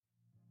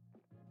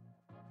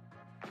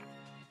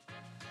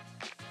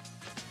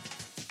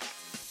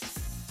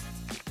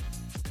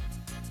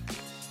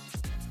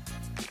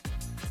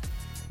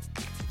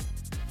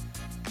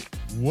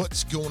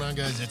What's going on,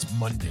 guys? It's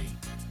Monday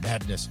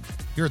Madness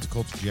here at the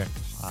Culture Jack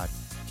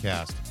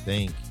Podcast.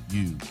 Thank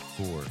you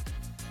for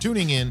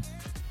tuning in.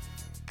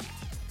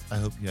 I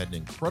hope you had an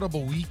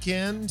incredible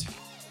weekend.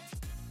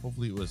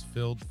 Hopefully it was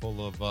filled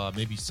full of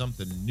maybe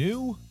something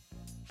new,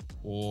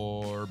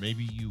 or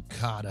maybe you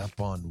caught up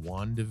on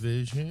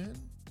WandaVision,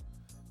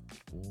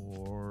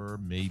 or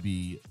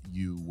maybe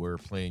you were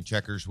playing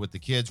checkers with the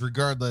kids.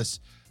 Regardless,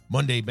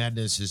 Monday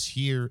Madness is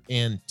here,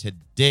 and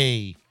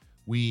today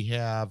we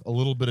have a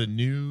little bit of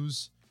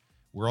news.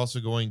 We're also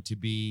going to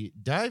be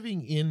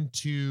diving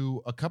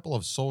into a couple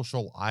of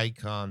social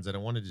icons, and I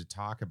wanted to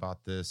talk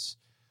about this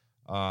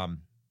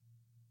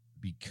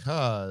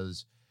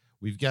because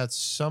we've got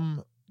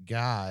some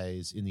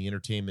guys in the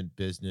entertainment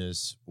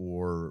business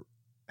or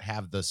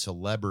have the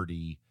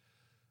celebrity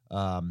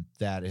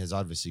that has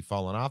obviously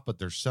fallen off, but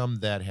there's some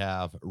that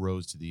have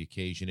rose to the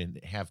occasion and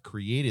have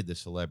created the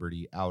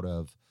celebrity out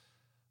of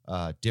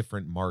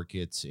different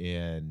markets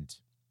and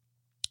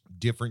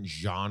different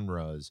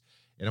genres.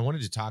 And I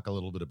wanted to talk a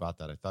little bit about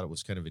that. I thought it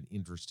was kind of an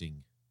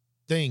interesting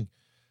thing.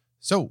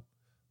 So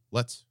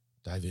let's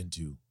dive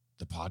into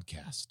the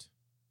podcast.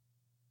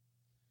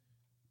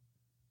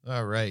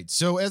 All right.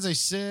 So as I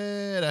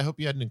said, I hope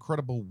you had an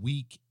incredible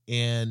week.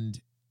 And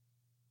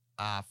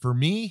for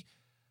me,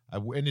 I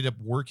ended up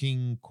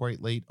working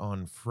quite late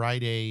on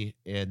Friday,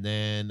 and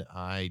then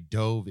I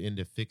dove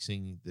into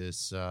fixing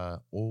this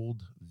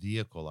old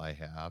vehicle I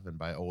have. And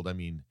by old, I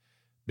mean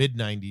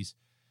mid-90s.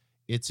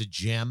 It's a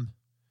gem.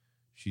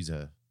 She's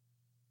a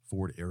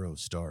Ford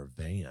Aerostar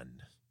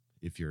van,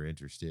 if you're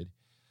interested.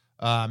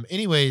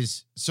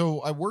 Anyways,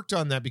 so I worked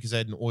on that because I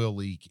had an oil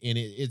leak, and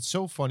it's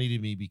so funny to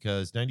me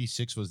because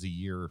 96 was the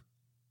year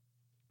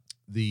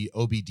the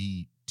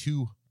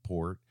OBD2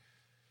 port,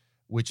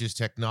 which is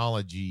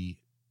technology,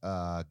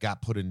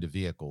 got put into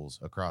vehicles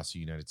across the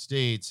United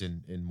States,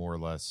 and more or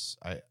less,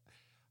 I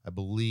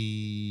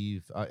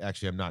believe,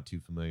 actually, I'm not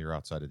too familiar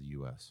outside of the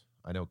U.S.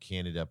 I know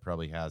Canada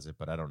probably has it,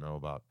 but I don't know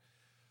about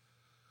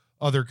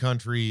other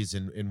countries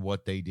and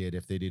what they did,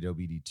 if they did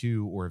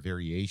OBD2 or a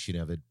variation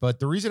of it. But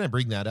the reason I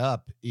bring that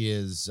up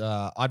is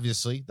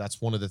obviously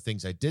that's one of the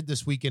things I did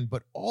this weekend,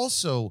 but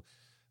also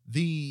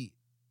the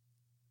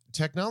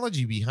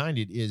technology behind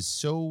it is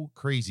so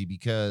crazy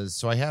because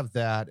so I have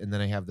that, and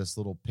then I have this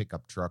little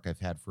pickup truck I've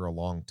had for a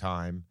long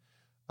time,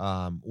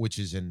 which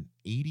is an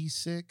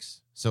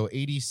 86. So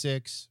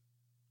 86,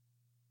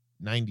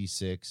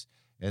 96.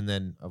 And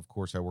then, of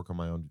course, I work on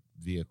my own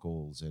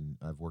vehicles, and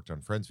I've worked on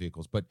friends'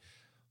 vehicles. But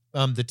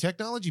the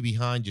technology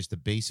behind just the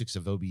basics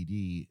of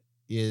OBD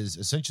is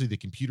essentially the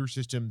computer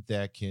system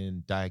that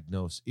can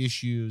diagnose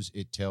issues.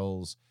 It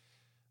tells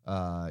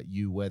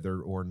you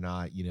whether or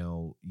not,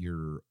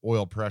 your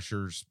oil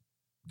pressure's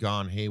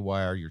gone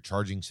haywire, your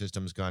charging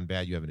system's gone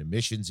bad, you have an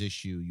emissions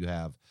issue, you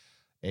have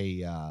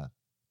a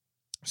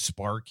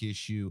spark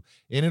issue,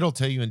 and it'll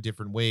tell you in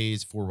different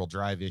ways, four-wheel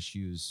drive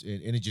issues,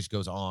 and it just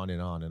goes on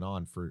and on and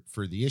on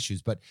for the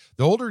issues. But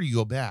the older you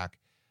go back,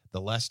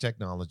 the less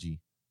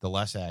technology, the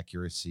less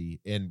accuracy,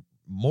 and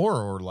more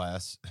or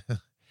less,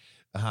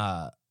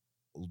 the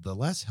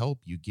less help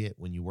you get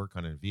when you work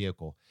on a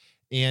vehicle.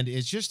 And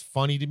it's just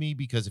funny to me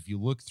because if you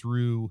look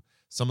through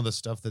some of the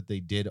stuff that they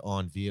did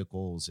on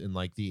vehicles in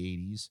like the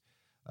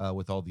 80s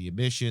with all the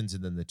emissions,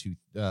 and then the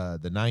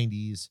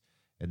 90s,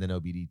 and then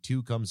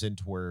OBD2 comes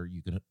into where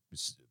you can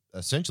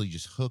essentially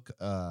just hook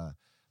a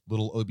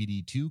little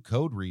OBD2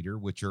 code reader,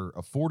 which are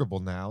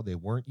affordable now. They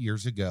weren't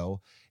years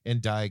ago,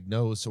 and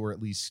diagnose, or at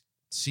least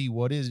see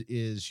what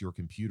is your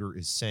computer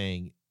is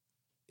saying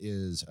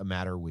is a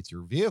matter with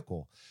your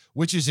vehicle,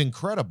 which is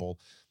incredible.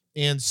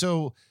 And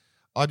so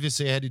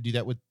obviously I had to do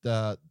that with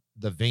the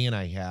van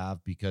I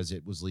have because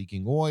it was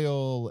leaking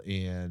oil,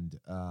 and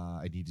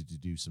I needed to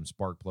do some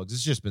spark plugs.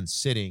 It's just been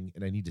sitting,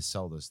 and I need to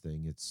sell this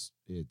thing.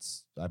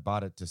 I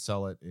bought it to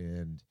sell it,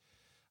 and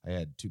I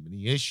had too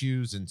many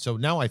issues. And so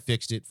now I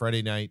fixed it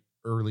Friday night,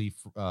 early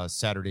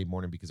Saturday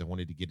morning, because I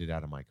wanted to get it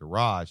out of my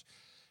garage.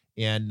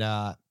 And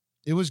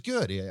it was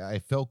good. I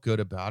felt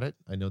good about it.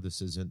 I know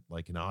this isn't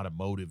like an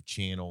automotive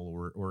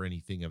channel or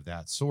anything of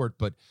that sort,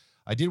 but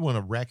I did want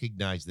to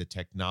recognize the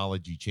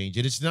technology change.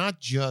 And it's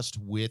not just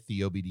with the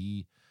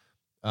OBD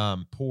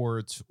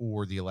ports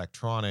or the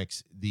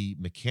electronics, the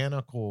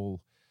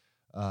mechanical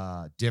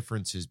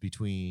differences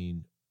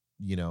between,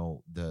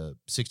 the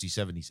 60s,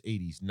 70s,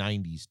 80s,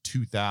 90s,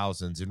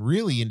 2000s, and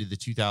really into the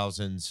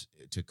 2000s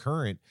to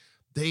current.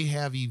 They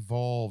have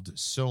evolved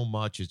so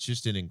much. It's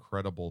just an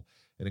incredible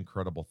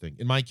thing.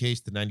 In my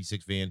case, the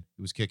 96 van,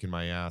 it was kicking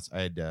my ass.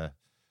 I had to,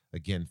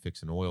 again,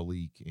 fix an oil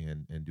leak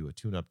and do a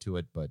tune-up to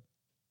it. But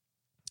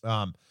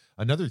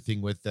another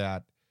thing with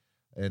that,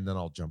 and then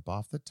I'll jump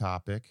off the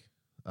topic,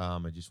 I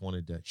just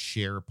wanted to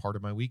share part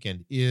of my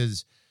weekend,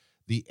 is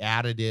the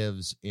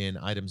additives and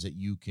items that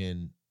you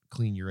can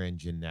clean your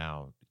engine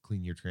now,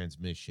 clean your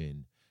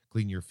transmission,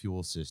 clean your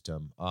fuel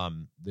system.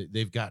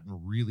 They've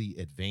gotten really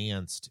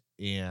advanced,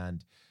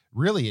 and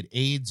really it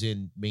aids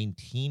in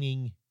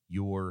maintaining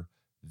your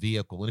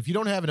vehicle. And if you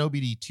don't have an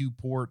OBD2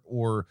 port,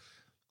 or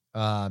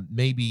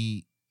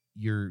maybe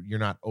you're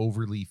not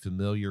overly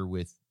familiar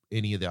with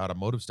any of the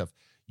automotive stuff,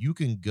 you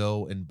can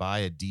go and buy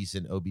a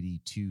decent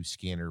OBD2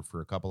 scanner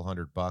for a couple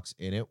 $100,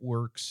 and it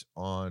works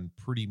on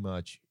pretty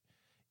much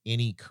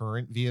any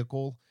current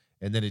vehicle.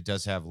 And then it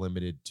does have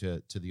limited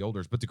to the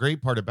olders. But the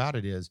great part about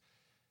it is,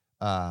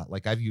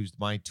 like I've used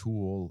my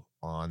tool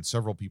on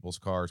several people's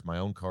cars, my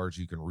own cars.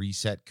 You can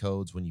reset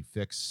codes when you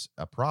fix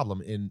a problem.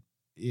 And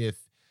if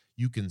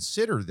you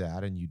consider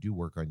that, and you do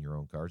work on your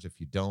own cars, if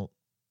you don't,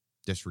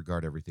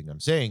 disregard everything I'm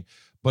saying.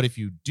 But if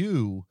you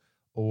do,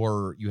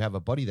 or you have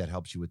a buddy that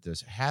helps you with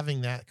this,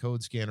 having that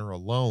code scanner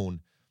alone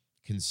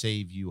can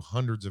save you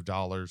hundreds of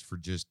dollars for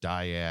just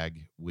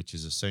Diag, which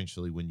is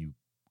essentially when you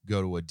go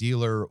to a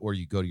dealer or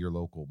you go to your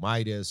local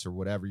Midas or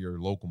whatever, your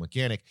local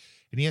mechanic,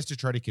 and he has to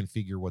try to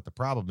configure what the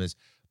problem is.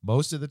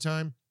 Most of the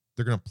time,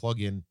 they're going to plug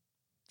in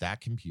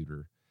that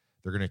computer.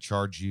 They're going to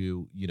charge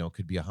you,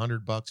 could be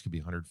 $100, could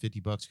be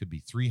 $150, could be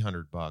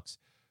 $300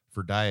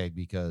 for Diag,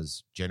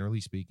 because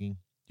generally speaking,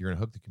 you're going to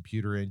hook the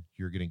computer in.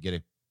 You're going to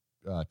get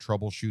a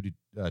troubleshooting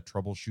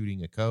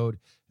a code.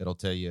 It'll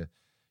tell you,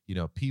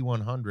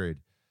 P100,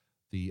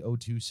 the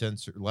O2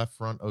 sensor, left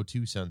front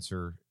O2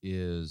 sensor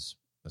is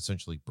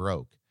essentially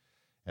broke.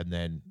 And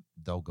then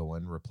they'll go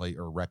and replace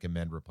or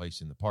recommend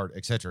replacing the part,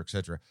 et cetera, et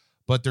cetera.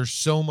 But there's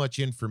so much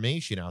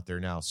information out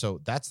there now.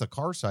 So that's the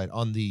car side.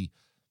 On the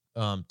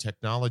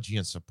technology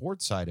and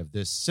support side of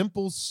this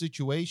simple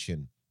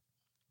situation,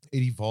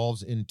 it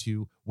evolves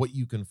into what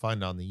you can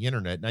find on the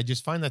internet. And I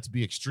just find that to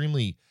be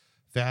extremely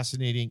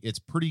fascinating. It's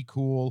pretty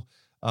cool.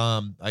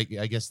 I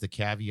guess the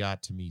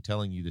caveat to me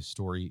telling you this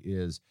story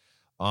is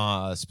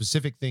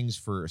specific things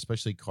for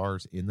especially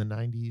cars in the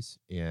 90s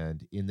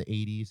and in the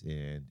 80s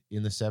and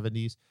in the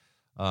 70s,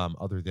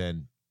 other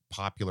than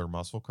popular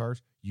muscle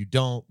cars. You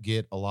don't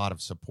get a lot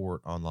of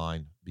support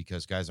online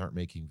because guys aren't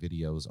making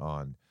videos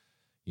on,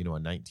 a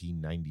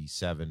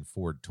 1997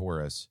 Ford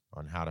Taurus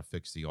on how to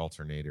fix the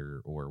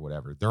alternator or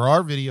whatever. There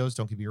are videos,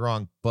 don't get me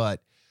wrong,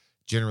 but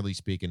generally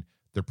speaking,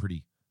 they're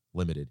pretty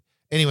limited.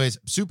 Anyways,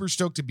 super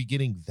stoked to be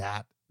getting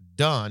that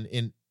done.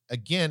 And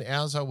again,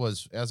 as I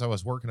was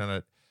working on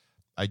it,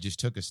 I just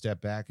took a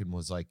step back and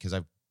was like, because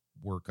I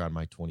work on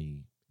my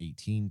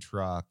 2018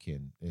 truck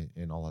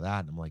and all of that.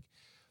 And I'm like,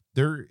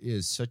 there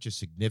is such a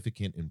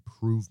significant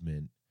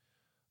improvement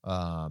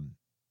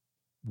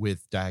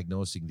with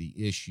diagnosing the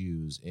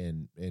issues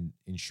and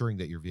ensuring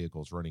that your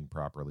vehicle is running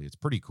properly. It's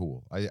pretty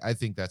cool. I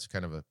think that's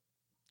kind of a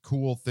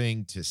cool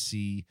thing to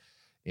see.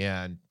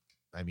 And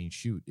I mean,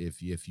 shoot,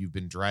 if you've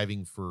been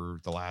driving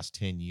for the last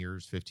 10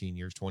 years, 15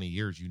 years, 20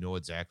 years, you know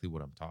exactly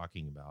what I'm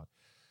talking about.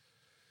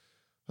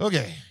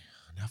 Okay,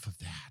 enough of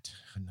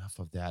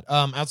that.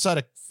 Outside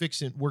of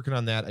working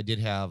on that, I did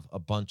have a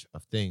bunch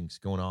of things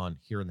going on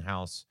here in the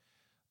house.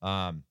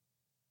 I'm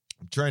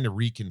trying to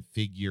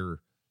reconfigure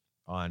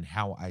on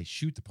how I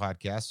shoot the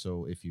podcast.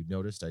 So if you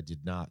noticed, I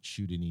did not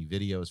shoot any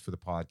videos for the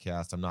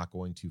podcast. I'm not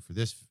going to for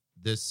this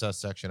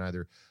section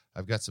either.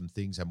 I've got some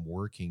things I'm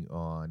working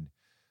on,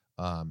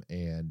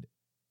 and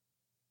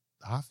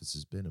the office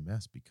has been a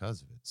mess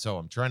because of it. So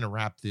I'm trying to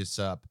wrap this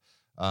up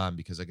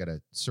because I got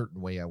a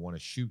certain way I want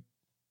to shoot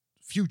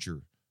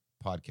future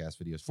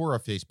podcast videos for our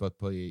Facebook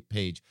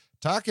page.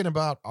 Talking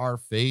about our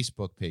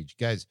Facebook page,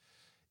 guys,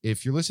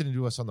 if you're listening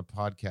to us on the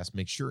podcast,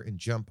 make sure and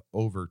jump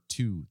over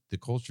to the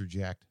Culture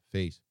Jacked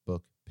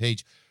Facebook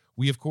page.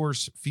 We, of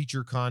course,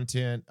 feature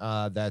content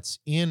that's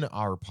in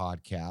our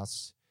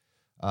podcasts,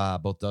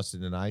 both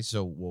Dustin and I.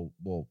 So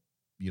we'll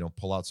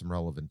pull out some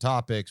relevant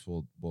topics.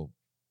 We'll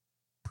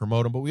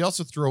promote them, but we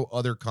also throw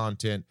other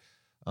content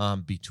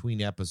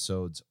between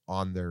episodes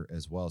on there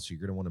as well. So you're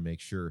going to want to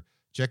make sure,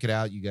 check it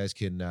out. You guys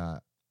can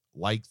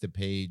like the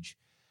page,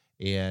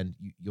 and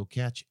you'll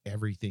catch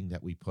everything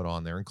that we put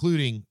on there,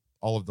 including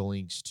all of the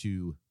links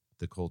to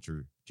the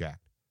Culture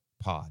Jacked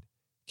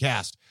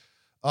podcast.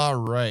 All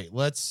right,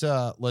 let's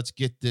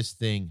get this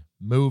thing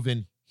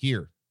moving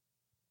here.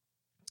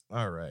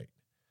 All right,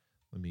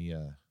 let me.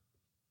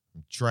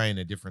 I'm trying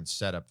a different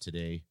setup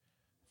today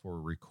for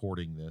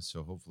recording this,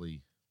 so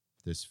hopefully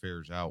this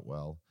fares out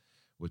well,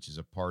 which is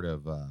a part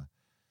of the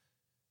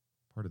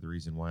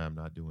reason why I'm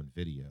not doing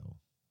video.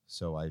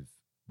 So I've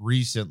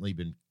recently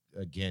been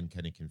again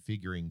kind of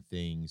configuring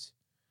things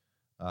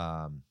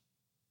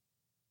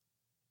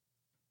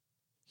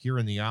here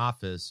in the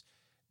office,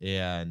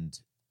 and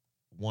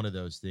one of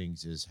those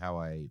things is how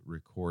I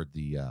record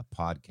the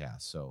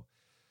podcast. So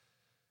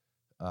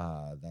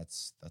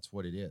that's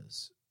what it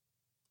is.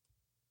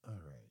 All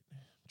right,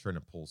 I'm trying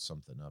to pull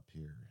something up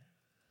here.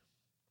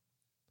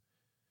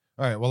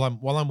 All right,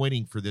 while I'm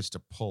waiting for this to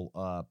pull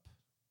up,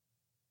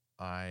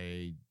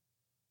 okay.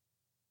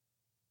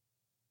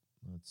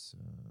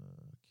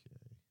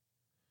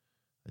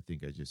 I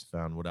think I just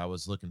found what I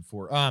was looking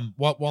for.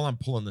 While I'm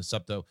pulling this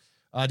up though,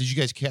 did you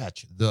guys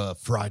catch the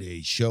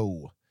Friday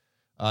show?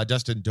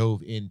 Dustin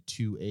dove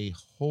into a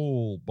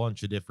whole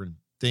bunch of different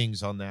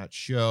things on that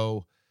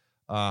show.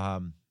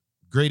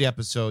 Great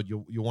episode.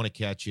 You'll want to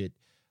catch it.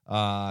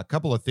 A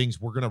couple of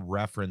things we're going to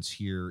reference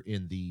here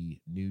in the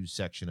news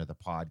section of the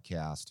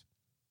podcast,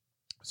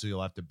 so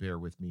you'll have to bear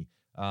with me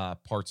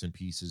parts and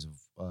pieces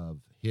of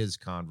his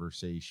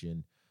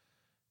conversation.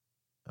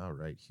 All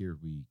right, here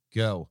we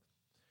go.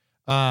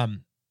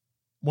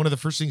 One of the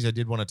first things I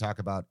did want to talk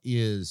about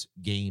is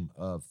Game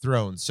of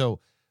Thrones. So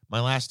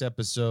my last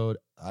episode,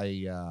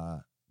 I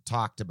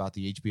talked about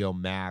the HBO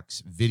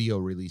Max video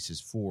releases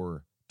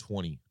for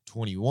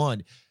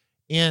 2021.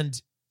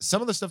 And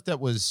some of the stuff that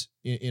was,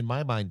 in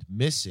my mind,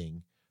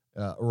 missing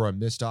or a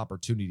missed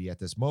opportunity at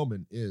this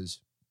moment is,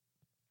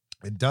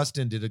 and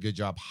Dustin did a good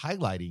job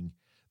highlighting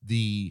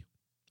the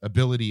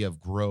ability of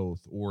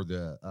growth or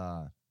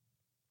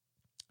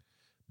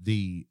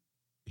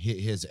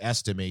his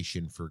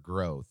estimation for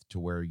growth to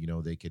where,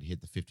 they could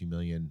hit the 50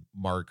 million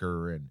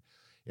marker and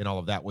all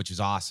of that, which is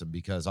awesome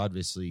because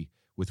obviously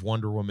with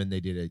Wonder Woman, they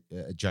did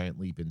a giant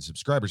leap in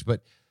subscribers.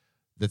 But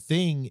the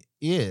thing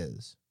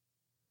is,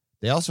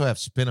 they also have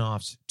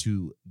spinoffs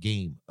to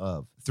Game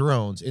of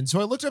Thrones. And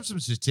so I looked up some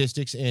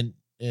statistics, and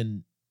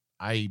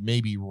I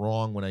may be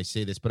wrong when I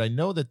say this, but I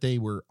know that they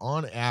were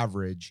on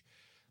average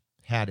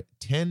had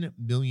 10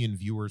 million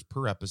viewers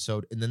per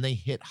episode, and then they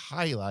hit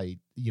highlight,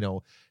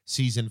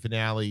 season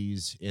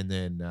finales, and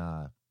then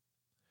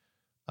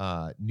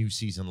new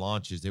season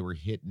launches. They were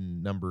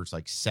hitting numbers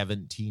like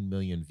 17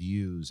 million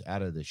views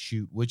out of the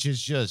shoot, which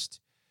is just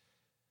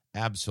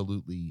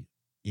absolutely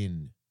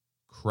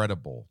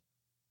incredible.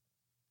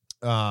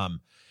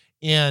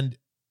 And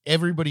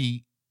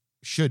everybody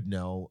should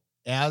know,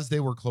 as they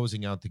were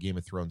closing out the Game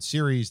of Thrones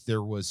series,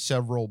 there was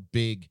several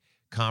big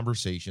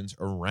conversations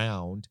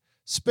around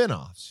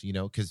spinoffs,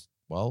 because,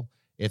 well,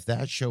 if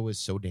that show is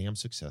so damn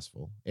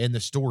successful and the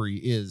story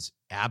is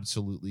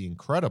absolutely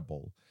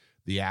incredible,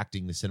 the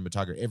acting, the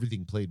cinematography,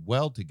 everything played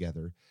well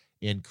together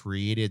and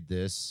created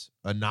this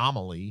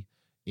anomaly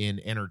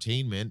in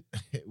entertainment,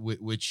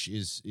 which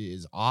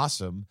is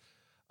awesome.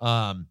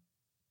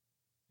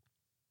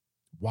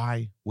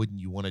 Why wouldn't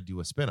you want to do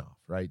a spinoff,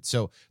 right?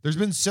 So there's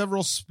been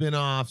several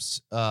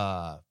spinoffs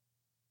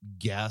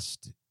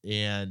guessed,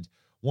 and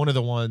one of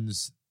the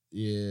ones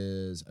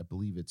is, I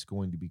believe it's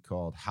going to be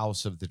called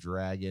House of the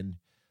Dragon.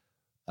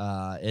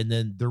 And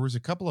then there was a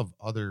couple of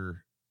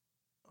other,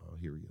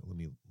 here we go. Let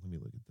me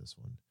look at this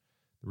one.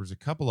 There was a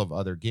couple of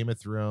other Game of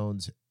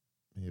Thrones,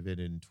 may have been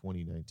in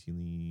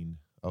 2019.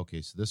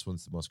 Okay, so this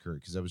one's the most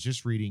current because I was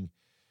just reading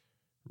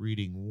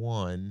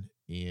one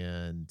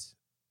and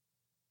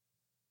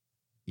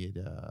it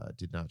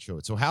did not show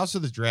it. So House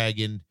of the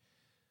Dragon,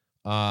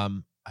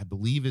 I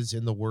believe, is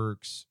in the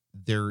works.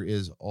 There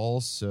is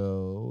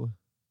also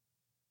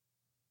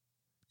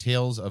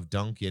Tales of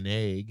Dunk and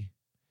Egg,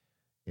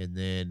 and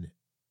then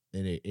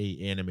a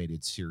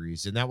animated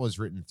series, and that was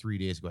written 3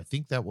 days ago. I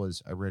think I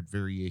read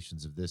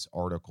variations of this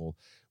article,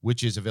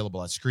 which is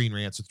available at Screen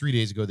Rant. So 3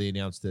 days ago, they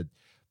announced that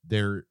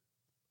they're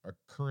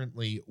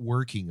currently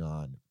working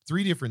on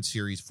 3 different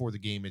series for the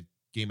Game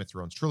of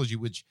Thrones trilogy,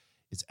 which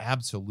is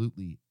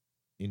absolutely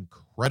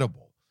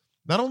incredible.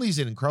 Not only is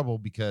it incredible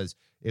because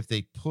if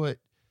they put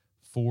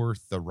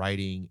forth the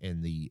writing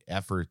and the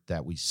effort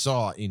that we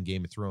saw in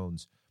Game of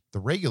Thrones, the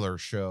regular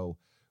show,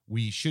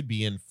 we should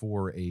be in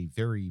for a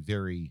very,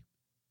 very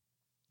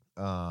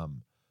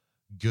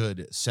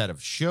good set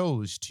of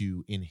shows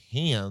to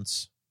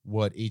enhance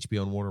what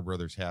HBO and Warner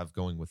Brothers have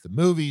going with the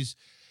movies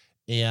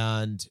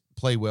and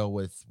play well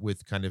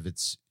with kind of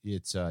its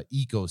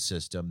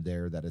ecosystem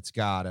there that it's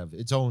got of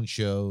its own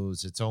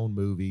shows, its own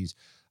movies.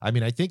 I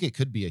mean, I think it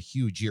could be a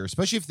huge year,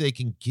 especially if they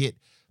can get,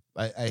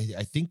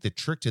 I think the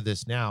trick to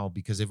this now,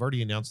 because they've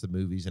already announced the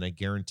movies and I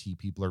guarantee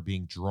people are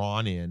being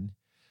drawn in.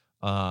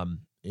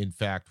 In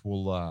fact,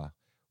 we'll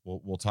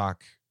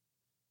talk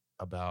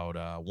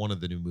about one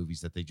of the new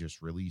movies that they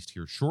just released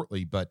here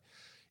shortly. But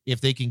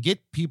if they can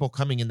get people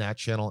coming in that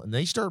channel and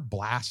they start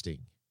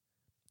blasting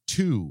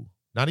 2,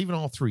 not even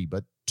all 3,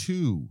 but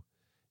 2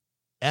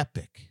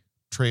 epic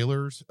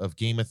trailers of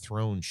Game of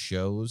Thrones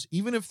shows,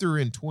 even if they're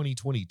in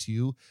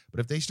 2022, but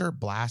if they start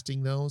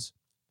blasting those,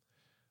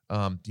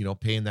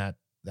 paying that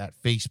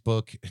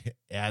Facebook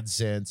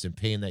AdSense and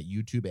paying that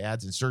YouTube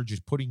ads and start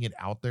just putting it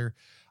out there,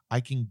 I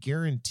can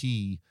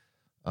guarantee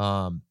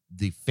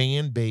the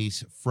fan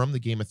base from the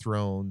Game of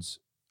Thrones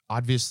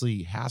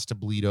obviously has to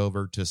bleed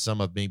over to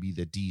some of maybe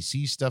the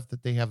DC stuff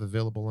that they have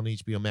available on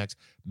HBO Max,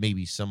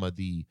 maybe some of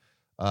the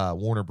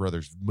Warner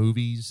Brothers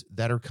movies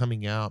that are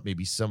coming out,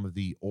 maybe some of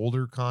the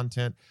older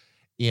content,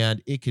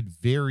 and it could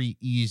very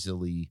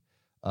easily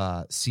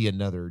see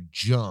another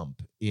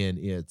jump in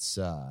its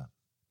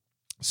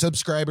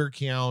subscriber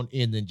count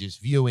and then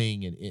just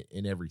viewing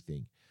and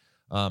everything,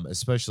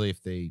 especially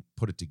if they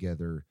put it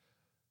together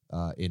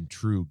in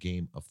true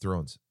Game of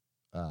Thrones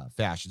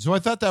fashion. So I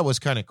thought that was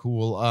kind of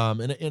cool.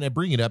 And I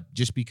bring it up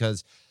just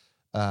because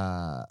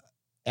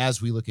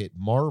as we look at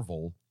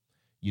Marvel,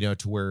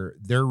 to where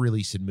they're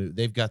releasing,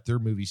 they've got their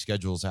movie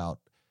schedules out.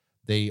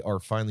 They are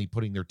finally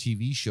putting their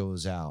TV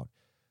shows out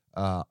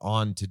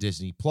on to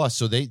Disney Plus.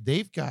 So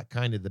they've got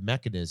kind of the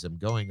mechanism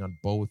going on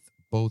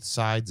both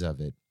sides of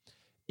it.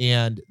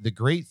 And the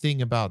great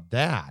thing about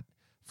that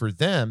for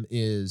them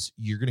is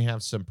you're going to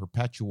have some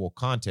perpetual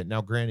content.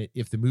 Now, granted,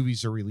 if the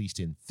movies are released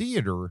in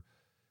theater,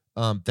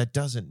 that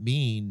doesn't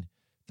mean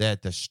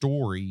that the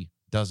story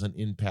doesn't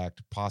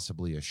impact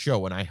possibly a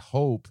show. And I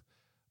hope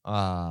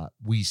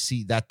we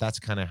see that that's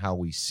kind of how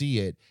we see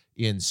it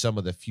in some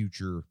of the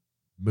future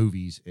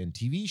movies and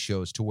TV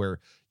shows, to where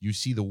you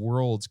see the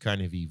worlds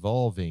kind of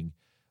evolving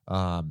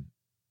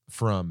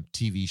from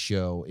TV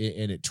show,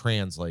 and it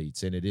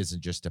translates, and it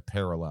isn't just a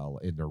parallel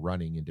and they're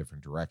running in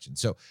different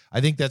directions. So I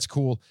think that's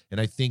cool.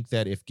 And I think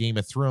that if Game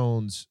of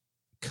Thrones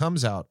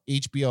comes out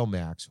HBO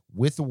Max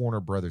with the Warner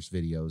Brothers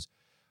videos,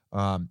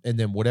 and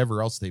then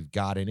whatever else they've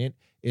got in it,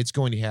 it's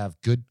going to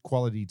have good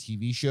quality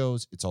TV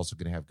shows. It's also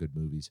going to have good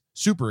movies.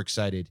 Super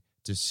excited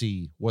to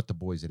see what the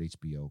boys at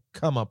HBO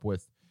come up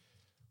with.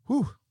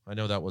 Whew. I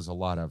know that was a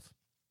lot of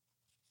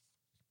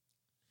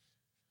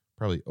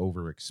probably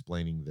over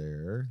explaining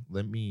there.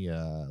 Let me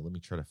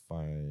try to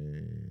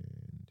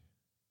find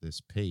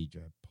this page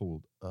I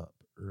pulled up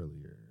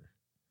earlier.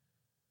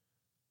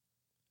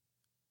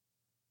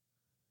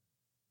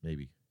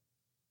 Maybe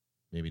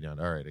not.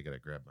 All right, I gotta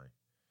grab my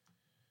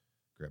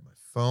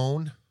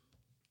phone.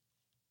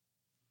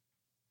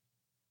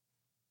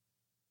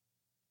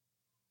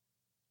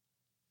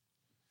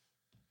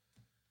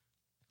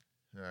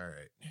 All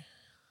right.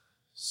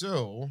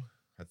 So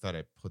I thought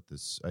I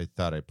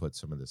put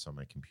some of this on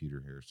my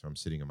computer here. So I'm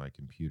sitting on my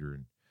computer,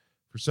 and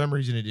for some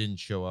reason it didn't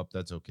show up.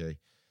 That's okay.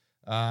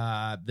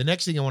 The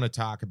next thing I want to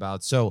talk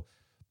about. So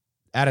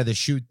out of the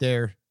chute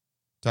there,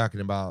 talking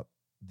about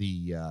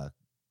the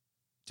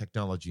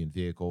technology and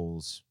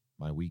vehicles,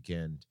 my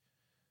weekend.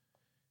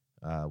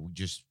 We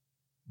just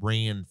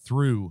ran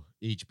through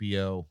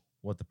HBO,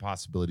 what the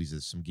possibilities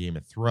of some Game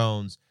of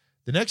Thrones.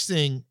 The next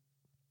thing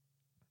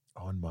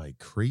on my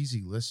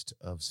crazy list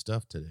of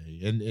stuff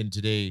today, and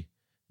today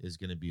is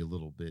going to be a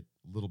little bit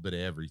of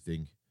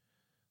everything.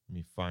 Let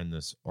me find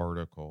this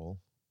article.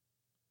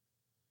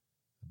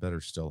 I better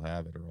still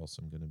have it, or else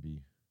I'm going to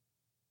be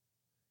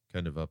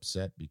kind of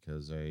upset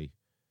because I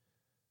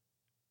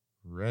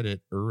read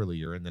it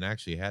earlier and then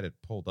actually had it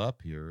pulled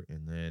up here,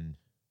 and then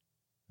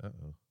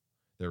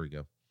there we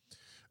go.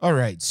 All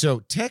right, so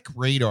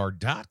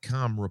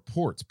TechRadar.com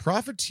reports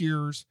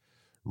profiteers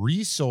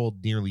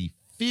resold nearly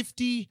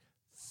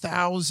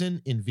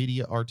 50,000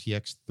 NVIDIA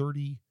RTX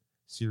 30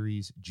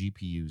 series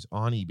GPUs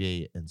on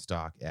eBay and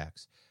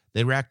StockX.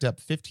 They racked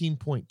up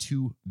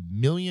 $15.2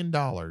 million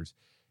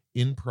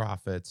in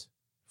profits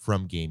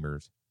from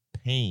gamers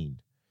paying.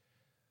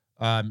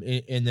 And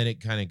then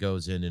it kind of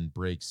goes in and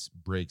breaks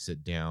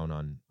it down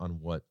on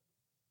what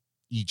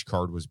each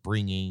card was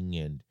bringing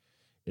and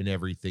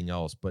everything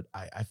else. But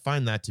I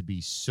find that to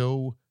be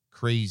so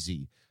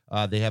crazy.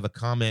 They have a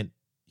comment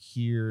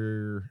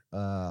here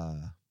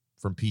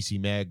from PC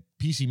Mag.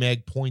 PC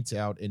Mag points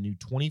out a new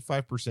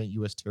 25%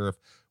 U.S. tariff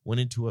went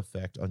into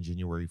effect on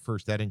January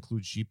 1st. That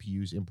includes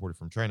GPUs imported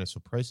from China, so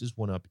prices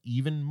went up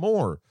even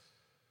more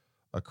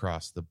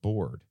across the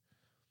board.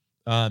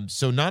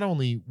 So not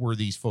only were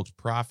these folks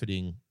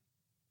profiting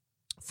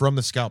from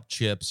the scalp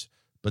chips,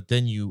 but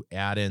then you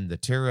add in the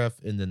tariff,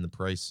 and then the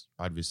price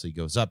obviously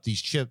goes up.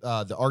 These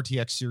the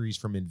RTX series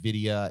from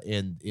NVIDIA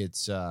and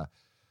its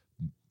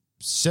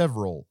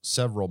several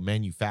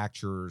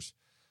manufacturers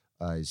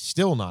is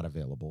still not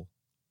available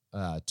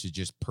to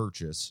just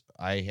purchase.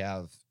 I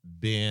have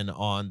been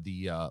on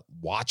the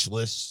watch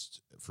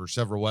list for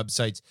several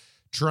websites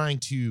trying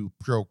to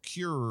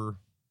procure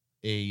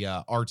a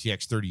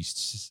RTX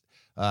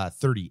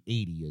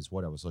 3080 is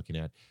what I was looking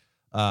at.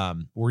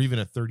 Or even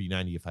a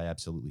 3090 if I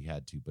absolutely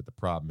had to. But the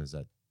problem is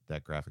that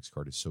graphics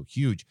card is so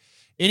huge.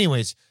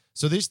 Anyways,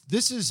 so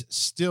this is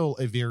still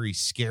a very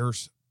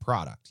scarce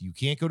product. You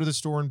can't go to the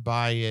store and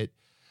buy it.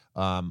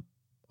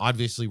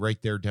 Obviously,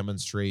 right there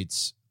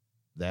demonstrates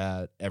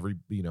that a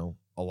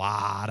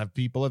lot of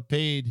people have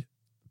paid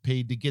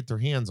to get their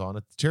hands on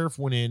it. The tariff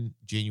went in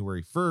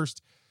January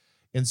 1st,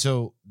 and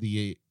so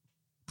the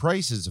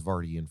prices have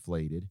already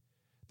inflated.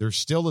 There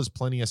still is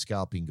plenty of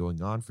scalping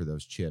going on for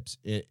those chips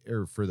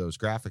or for those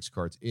graphics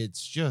cards.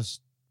 It's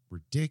just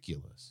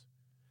ridiculous.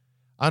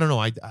 I don't know.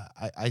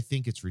 I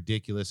think it's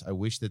ridiculous. I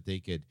wish that they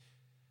could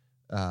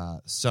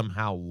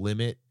somehow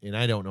limit, and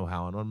I don't know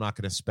how, and I'm not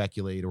going to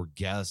speculate or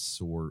guess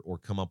or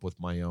come up with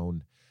my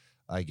own,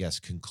 I guess,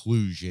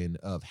 conclusion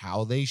of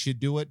how they should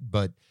do it.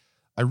 But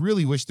I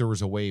really wish there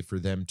was a way for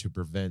them to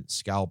prevent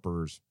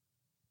scalpers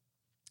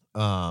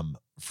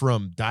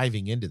from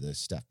diving into this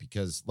stuff,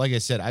 because like I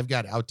said, I've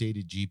got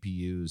outdated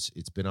GPUs.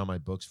 It's been on my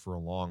books for a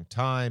long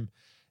time.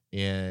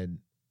 And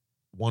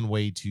one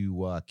way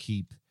to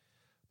keep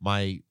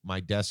my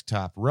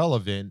desktop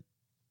relevant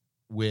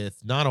with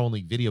not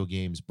only video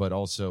games, but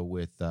also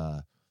with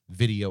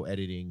video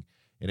editing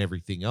and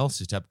everything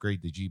else is to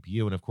upgrade the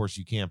GPU. And of course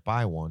you can't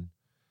buy one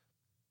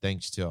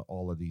thanks to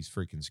all of these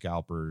freaking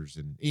scalpers.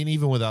 And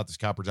even without the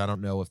scalpers, I don't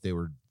know if they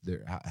were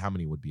there, how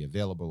many would be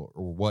available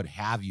or what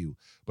have you.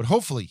 But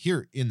hopefully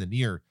here in the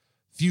near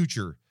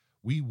future,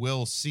 we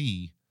will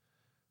see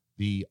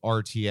the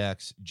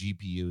RTX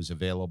GPUs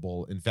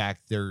available. In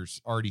fact,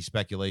 there's already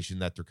speculation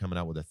that they're coming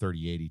out with a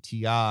 3080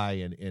 Ti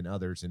and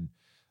others. And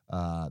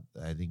I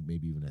think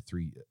maybe even I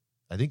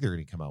think they're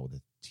going to come out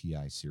with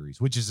Ti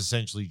series, which is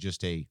essentially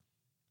just a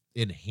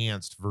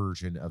enhanced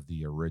version of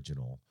the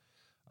original.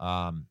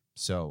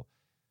 So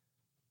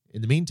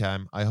in the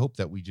meantime, I hope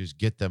that we just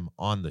get them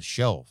on the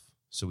shelf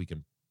so we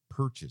can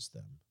purchase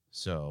them.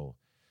 So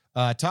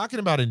talking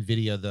about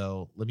NVIDIA,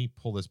 though, let me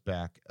pull this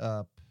back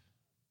up.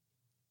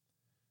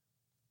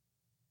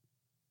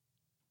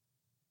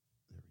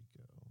 There we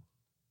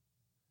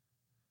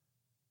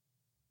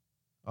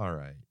go. All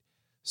right.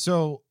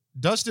 So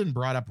Dustin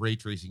brought up ray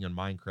tracing on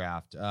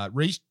Minecraft.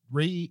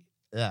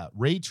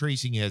 Ray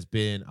tracing has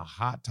been a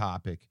hot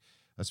topic,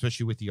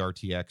 especially with the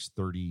RTX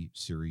 30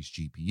 series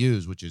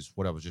GPUs, which is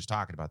what I was just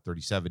talking about,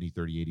 3070,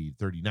 3080,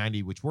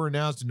 3090, which were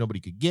announced and nobody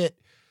could get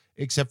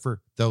except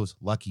for those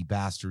lucky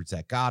bastards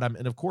that got them.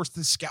 And of course,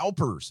 the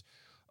scalpers.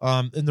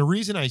 And the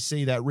reason I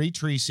say that ray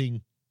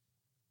tracing,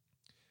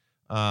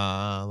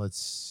 let's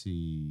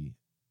see.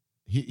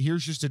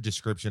 Here's just a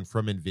description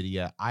from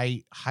NVIDIA.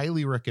 I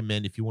highly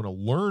recommend, if you want to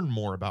learn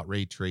more about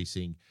ray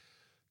tracing,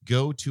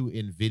 go to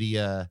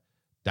NVIDIA.com.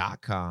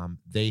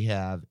 They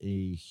have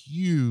a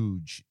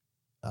huge,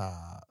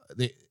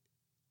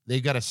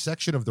 they've got a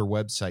section of their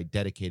website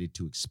dedicated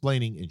to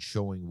explaining and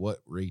showing what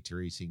ray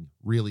tracing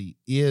really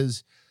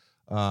is,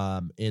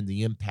 and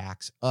the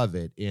impacts of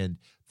it. And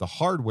the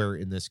hardware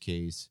in this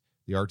case,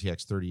 the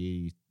RTX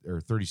 3080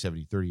 or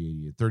 3070,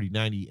 3080, and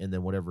 3090, and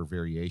then whatever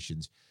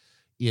variations,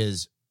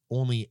 is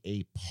only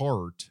a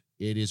part.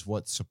 It is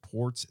what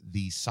supports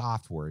the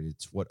software.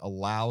 It's what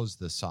allows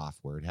the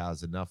software. It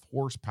has enough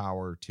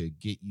horsepower to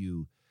get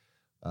you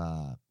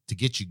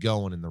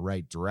going in the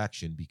right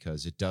direction,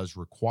 because it does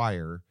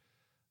require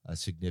a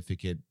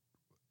significant,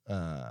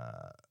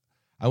 I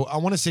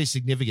want to say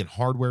significant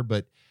hardware,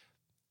 but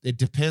it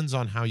depends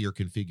on how your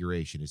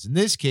configuration is. In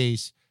this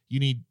case, you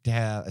need to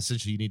have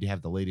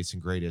the latest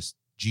and greatest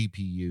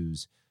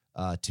GPUs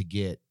to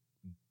get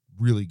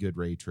really good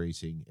ray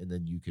tracing, and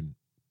then you can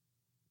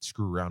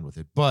screw around with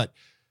it. But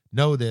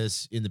know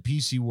this, in the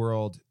PC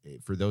world,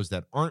 for those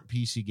that aren't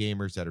PC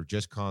gamers, that are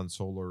just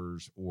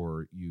consolers,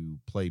 or you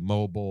play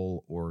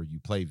mobile, or you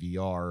play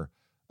VR,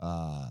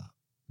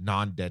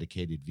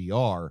 non-dedicated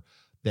VR,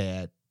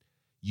 that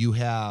you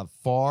have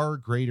far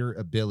greater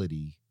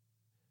ability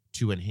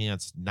to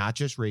enhance not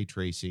just ray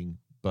tracing,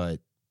 but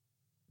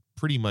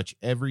pretty much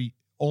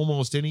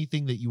almost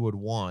anything that you would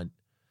want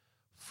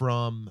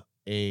from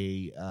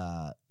a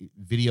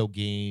video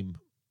game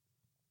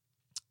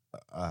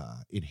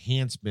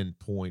enhancement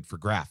point for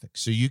graphics.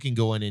 So you can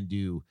go in and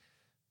do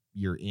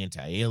your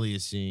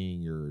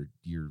anti-aliasing, your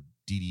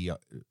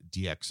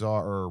DXR,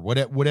 or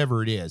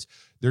whatever it is.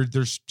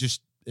 There's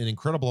just an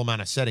incredible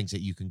amount of settings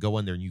that you can go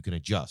in there and you can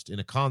adjust. In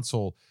a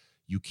console,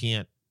 you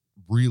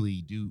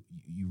really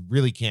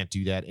can't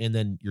do that, and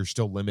then you're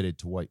still limited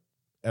to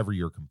whatever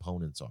your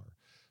components are.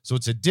 So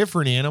it's a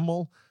different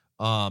animal,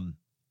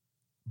 but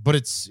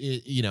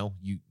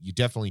you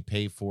definitely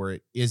pay for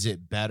it. Is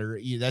it better?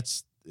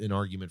 That's an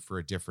argument for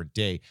a different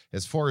day.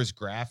 As far as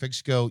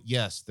graphics go,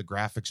 yes, the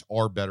graphics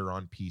are better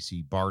on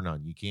PC, bar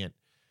none. You can't,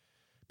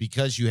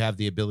 because you have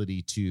the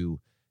ability to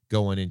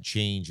go in and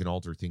change and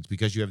alter things,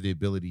 because you have the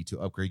ability to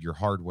upgrade your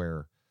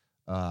hardware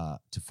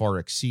to far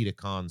exceed a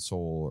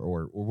console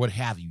or what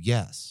have you.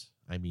 Yes,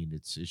 I mean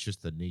it's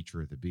just the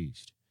nature of the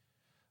beast.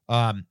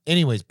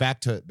 Anyways, back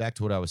to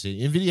what I was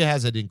saying. NVIDIA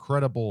has an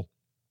incredible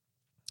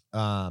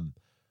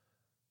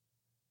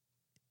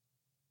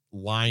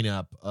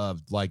lineup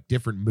of like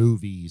different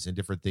movies and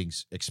different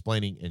things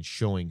explaining and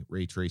showing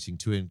ray tracing,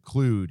 to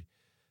include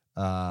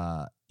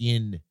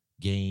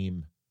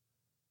in-game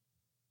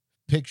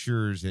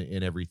pictures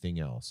and everything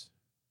else.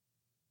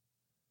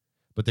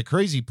 But the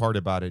crazy part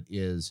about it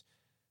is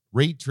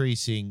ray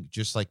tracing,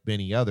 just like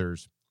many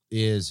others,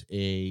 is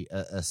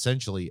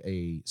essentially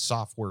a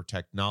software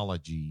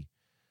technology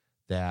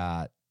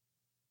that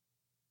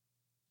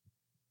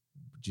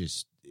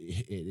just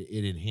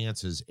it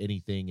enhances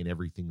anything and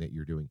everything that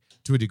you're doing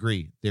to a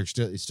degree. It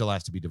still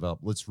has to be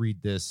developed. Let's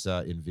read this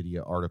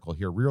NVIDIA article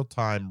here.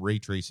 Real-time ray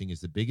tracing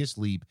is the biggest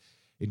leap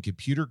in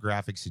computer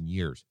graphics in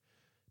years,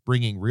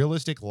 bringing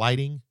realistic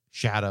lighting,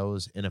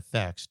 shadows, and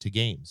effects to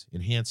games,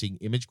 enhancing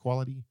image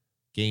quality,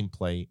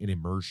 gameplay, and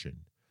immersion.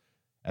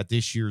 At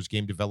this year's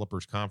Game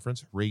Developers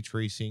Conference, ray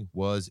tracing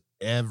was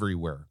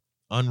everywhere.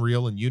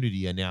 Unreal and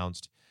Unity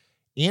announced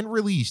and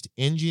released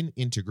engine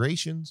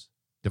integrations.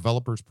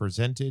 Developers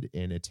presented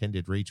and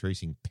attended ray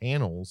tracing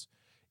panels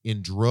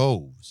in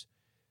droves,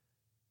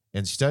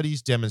 and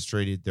studies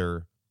demonstrated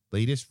their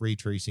latest ray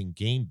tracing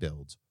game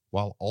builds,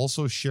 while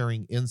also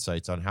sharing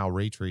insights on how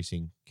ray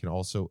tracing can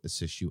also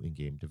assist you in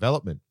game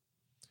development.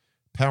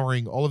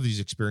 Powering all of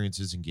these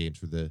experiences in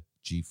games were the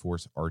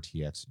GeForce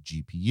RTX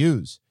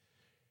GPUs,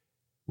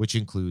 which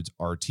includes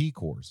RT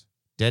cores,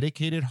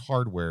 dedicated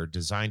hardware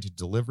designed to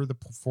deliver the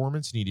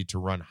performance needed to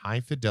run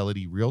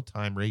high-fidelity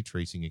real-time ray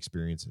tracing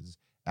experiences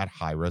at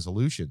high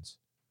resolutions.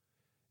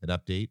 An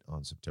update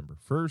on September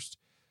 1st.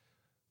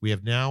 We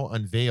have now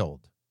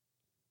unveiled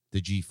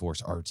the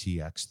GeForce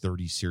RTX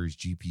 30 series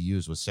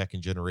GPUs with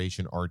second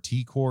generation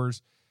RT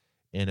cores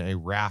and a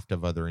raft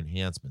of other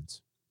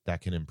enhancements.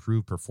 that can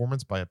improve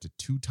performance by up to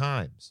 2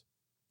 times.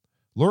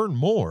 Learn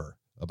more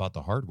about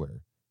the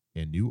hardware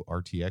and new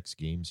RTX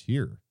games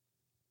here.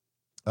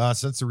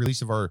 Since the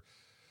release of our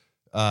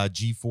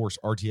GeForce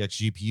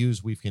RTX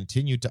GPUs, we've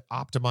continued to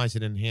optimize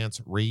and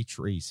enhance ray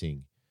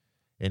tracing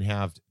and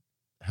have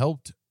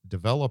helped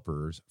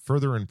developers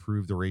further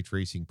improve the ray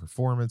tracing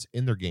performance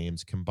in their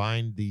games.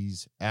 Combine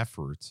these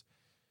efforts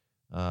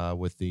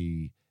with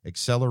the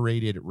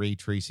accelerated ray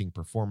tracing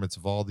performance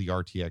of all the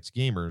RTX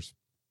gamers.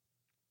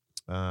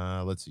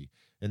 Let's see.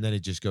 And then it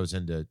just goes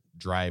into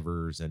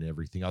drivers and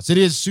everything else. It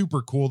is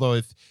super cool, though.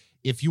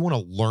 If you want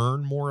to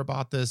learn more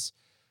about this,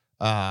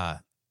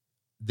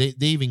 they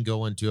even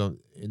go into,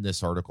 in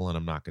this article, and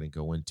I'm not going to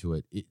go into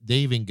it, they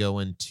even go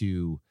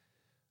into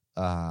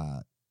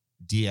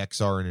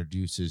DXR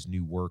introduces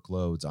new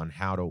workloads on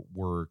how to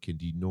work and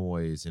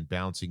denoise and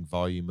bouncing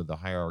volume of the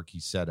hierarchy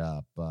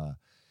setup,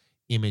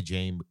 image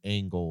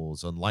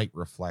angles and light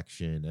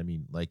reflection. I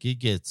mean, like it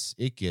gets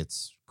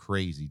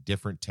crazy,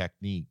 different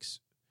techniques.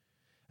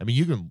 I mean,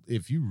 you can,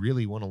 if you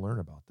really want to learn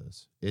about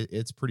this,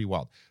 it's pretty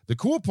wild. The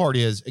cool part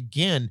is,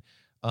 again,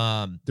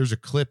 there's a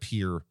clip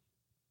here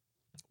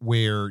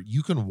where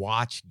you can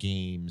watch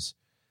games.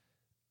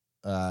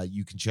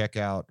 You can check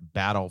out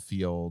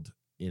Battlefield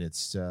in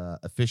its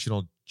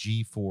official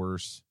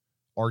GeForce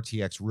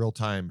RTX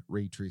real-time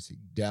ray tracing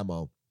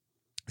demo,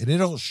 and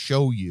it'll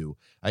show you.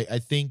 I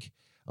think,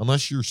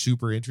 unless you're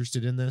super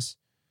interested in this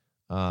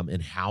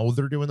and how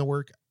they're doing the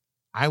work,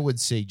 I would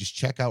say just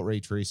check out ray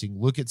tracing,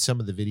 look at some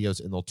of the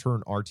videos, and they'll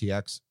turn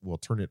RTX, will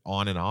turn it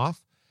on and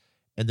off,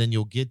 and then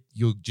you'll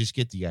just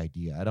get the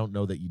idea. I don't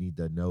know that you need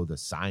to know the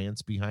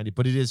science behind it,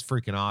 but it is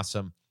freaking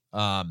awesome.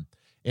 And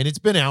it's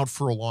been out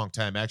for a long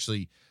time.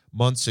 Actually,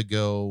 months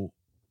ago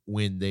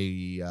when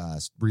they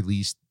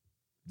released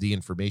the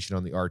information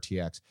on the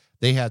RTX,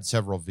 they had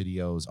several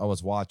videos. I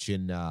was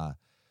watching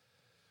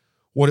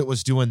what it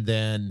was doing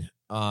then.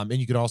 And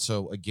you could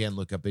also, again,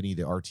 look up any of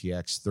the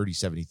RTX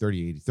 3070,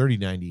 3080,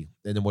 3090,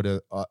 and then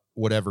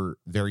whatever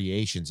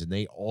variations. And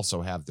they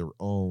also have their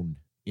own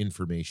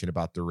information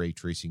about the ray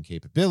tracing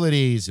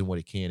capabilities and what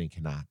it can and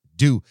cannot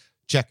do.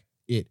 Check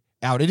it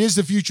out. It is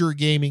the future of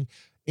gaming.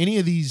 Any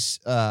of these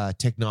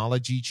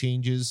technology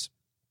changes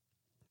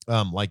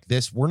like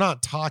this, we're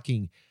not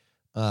talking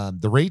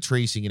the ray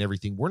tracing and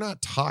everything. We're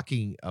not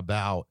talking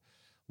about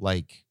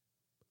like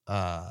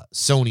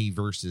Sony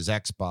versus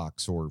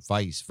Xbox or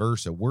vice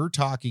versa. We're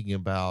talking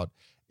about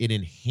an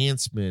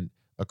enhancement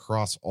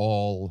across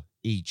all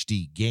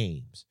HD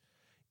games.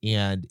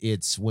 And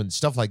it's when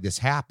stuff like this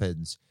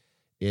happens,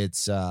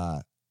 it's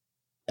the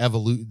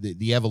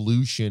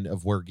evolution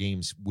of where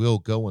games will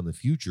go in the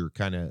future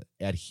kind of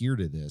adhere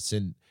to this.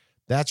 And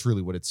that's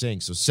really what it's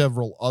saying. So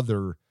several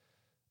other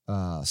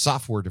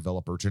software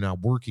developers are now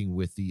working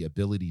with the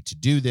ability to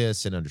do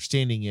this and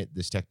understanding it,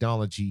 this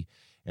technology,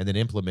 and then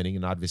implementing.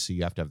 And obviously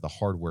you have to have the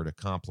hardware to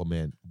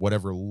complement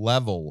whatever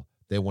level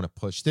they want to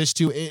push this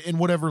to, and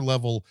whatever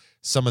level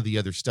some of the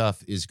other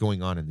stuff is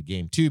going on in the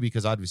game too,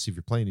 because obviously if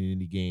you're playing an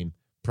indie game,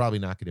 probably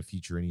not going to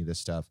feature any of this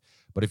stuff.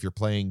 But if you're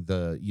playing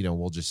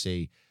we'll just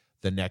say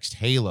the next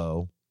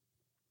Halo,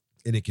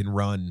 and it can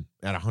run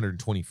at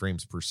 120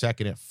 frames per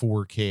second at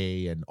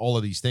 4K and all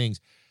of these things,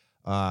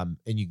 and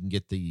you can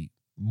get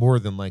more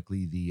than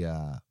likely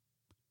the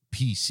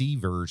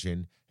PC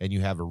version, and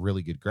you have a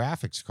really good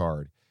graphics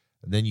card,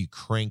 and then you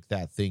crank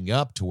that thing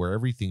up to where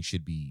everything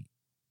should be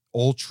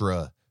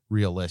ultra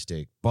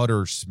realistic,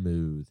 butter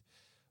smooth,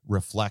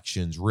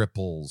 reflections,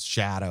 ripples,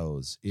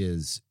 shadows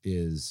is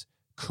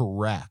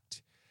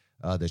correct.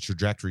 The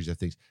trajectories of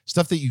things,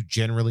 stuff that you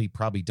generally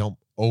probably don't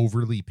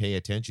overly pay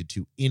attention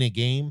to in a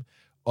game,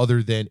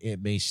 other than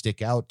it may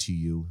stick out to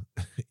you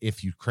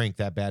if you crank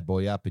that bad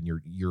boy up and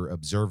you're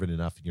observant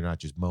enough and you're not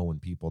just mowing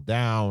people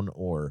down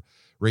or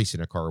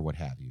racing a car or what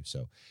have you.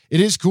 So it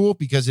is cool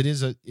because it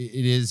is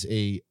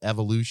a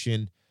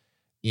evolution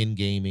in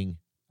gaming,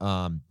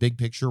 big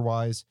picture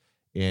wise,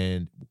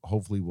 and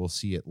hopefully we'll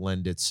see it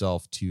lend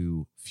itself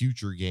to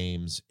future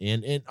games,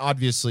 and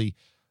obviously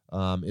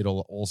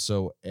it'll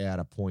also at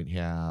a point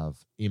have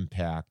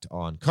impact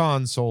on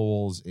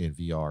consoles and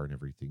VR and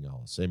everything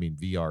else. I mean,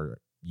 VR,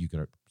 you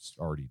can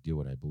already do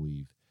it, I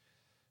believe.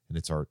 And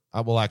it's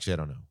well, actually, I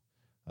don't know.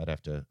 I'd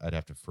have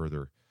to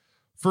further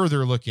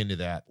look into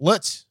that.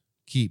 Let's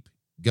keep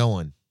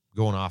going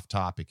off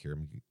topic here.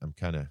 I'm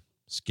kind of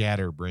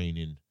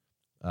scatterbraining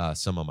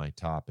some of my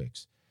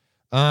topics.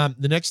 The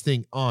next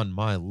thing on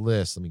my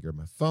list, let me grab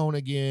my phone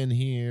again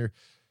here.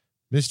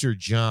 Mr.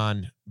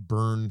 Jon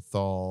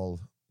Bernthal,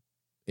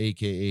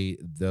 aka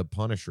The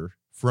Punisher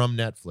from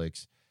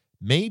Netflix,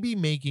 may be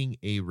making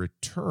a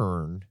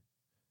return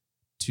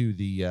to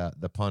the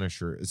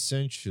Punisher.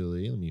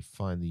 Essentially, let me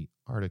find the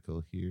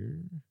article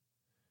here.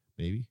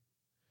 Maybe.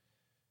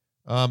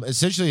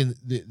 Essentially,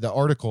 the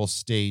article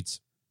states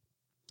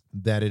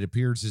that it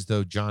appears as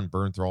though Jon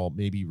Bernthal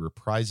may be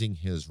reprising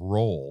his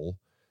role.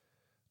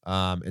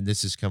 And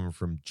this is coming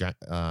from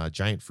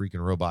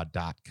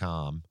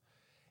giantfreakingrobot.com.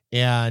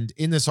 And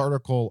in this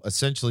article,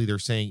 essentially, they're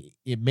saying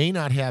it may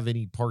not have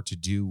any part to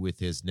do with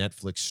his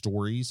Netflix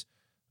stories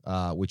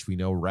which we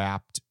know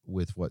wrapped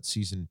with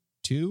season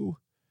 2.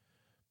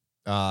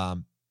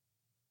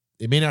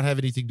 It may not have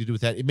anything to do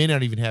with that. It may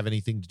not even have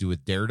anything to do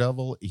with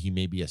Daredevil. He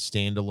may be a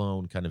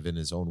standalone, kind of in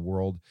his own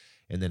world,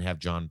 and then have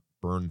Jon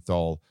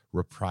Bernthal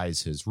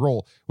reprise his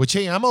role, which,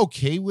 hey, I'm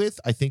okay with.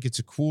 I think it's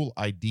a cool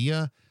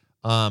idea,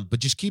 but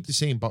just keep the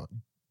same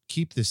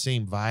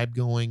vibe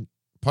going.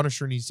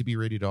 Punisher needs to be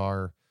rated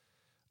R.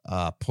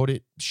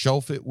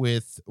 Shelf it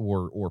with,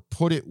 or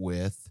put it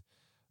with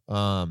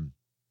Deadpool,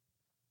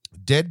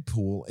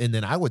 and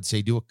then I would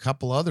say do a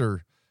couple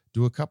other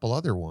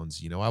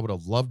ones. I would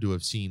have loved to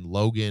have seen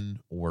Logan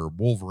or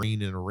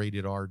Wolverine in a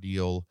rated R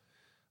deal.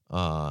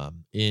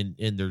 And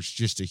there's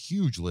just a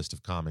huge list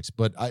of comics,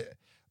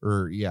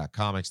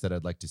 comics that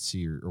I'd like to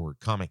see, or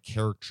comic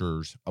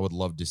characters I would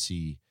love to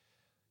see,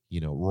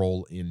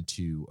 roll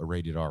into a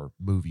rated R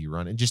movie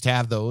run, and just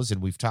have those.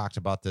 And we've talked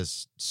about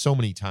this so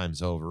many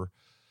times over,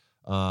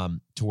 to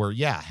where,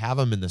 have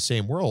them in the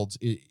same worlds,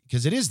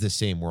 because it is the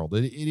same world.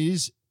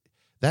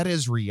 That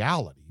is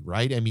reality,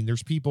 right? I mean,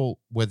 there's people,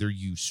 whether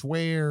you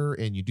swear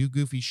and you do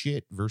goofy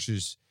shit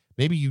versus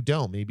maybe you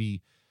don't,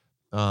 maybe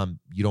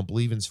you don't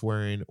believe in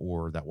swearing,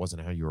 or that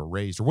wasn't how you were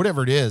raised, or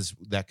whatever it is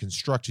that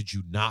constructed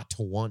you not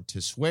to want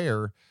to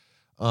swear,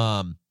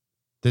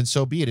 then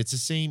so be it. It's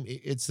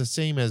the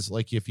same as,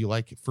 like, if you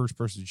like first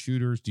person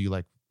shooters, do you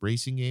like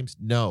racing games?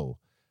 No,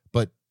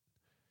 but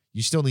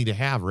you still need to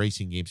have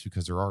racing games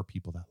because there are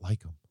people that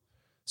like them.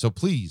 So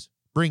please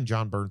bring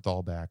Jon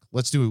Bernthal back.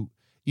 Let's do,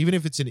 even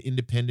if it's an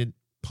independent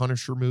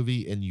Punisher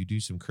movie and you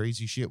do some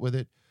crazy shit with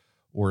it,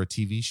 or a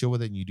TV show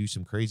with it and you do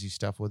some crazy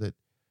stuff with it,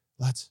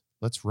 let's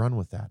run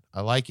with that.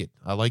 I like it.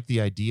 I like the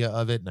idea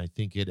of it, and I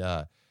think it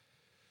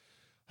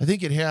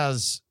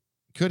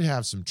could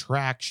have some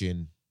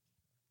traction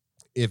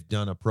if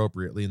done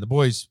appropriately. And the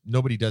boys,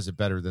 nobody does it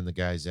better than the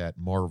guys at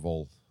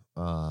Marvel,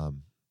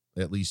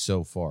 at least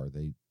so far.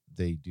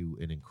 They do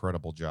an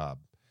incredible job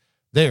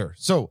there.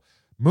 So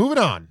moving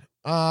on.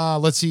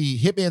 Let's see.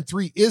 Hitman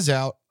 3 is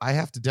out. I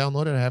have to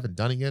download it. I haven't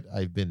done it yet.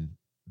 I've been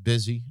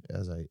busy,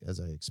 as I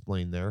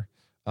explained there.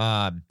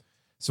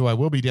 So I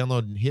will be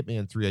downloading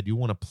Hitman 3. I do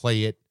want to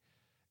play it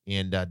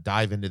and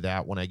dive into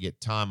that when I get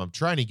time. I'm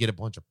trying to get a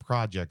bunch of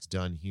projects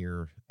done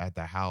here at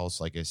the house.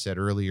 Like I said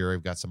earlier,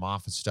 I've got some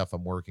office stuff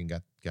I'm working.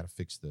 Got to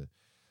fix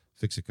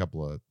a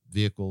couple of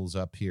vehicles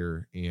up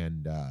here,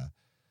 and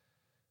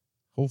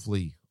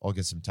hopefully I'll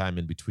get some time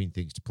in between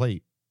things to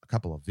play a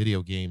couple of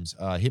video games.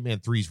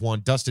 Hitman 3's one.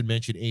 Dustin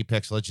mentioned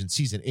Apex Legends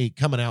Season 8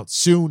 coming out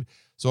soon,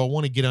 so I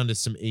want to get onto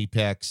some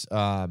Apex.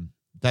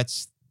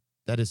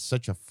 That is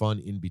such a fun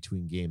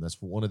in-between game.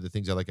 That's one of the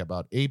things I like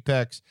about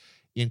Apex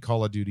in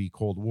Call of Duty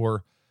Cold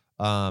War.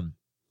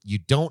 You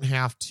don't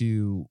have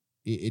to,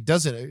 it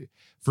doesn't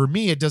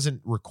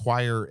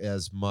require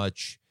as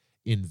much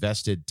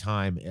invested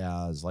time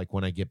as, like,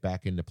 when I get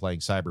back into playing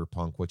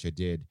Cyberpunk, which I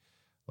did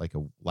like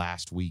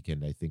last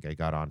weekend. I think I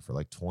got on for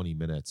like 20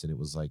 minutes, and it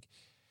was like,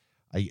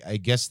 I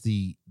guess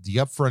the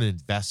upfront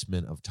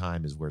investment of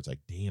time is where it's like,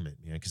 damn it,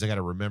 man, because I got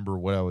to remember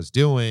what I was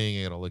doing.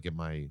 I got to look at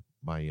my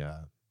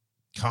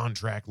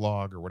contract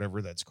log, or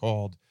whatever that's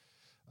called,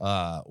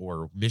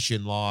 or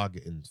mission log,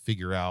 and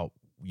figure out,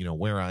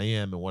 where I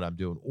am and what I'm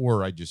doing,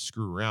 or I just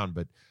screw around.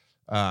 But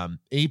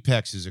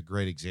Apex is a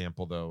great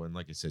example, though, and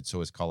like I said,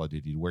 so is Call of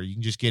Duty, where you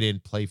can just get in,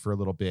 play for a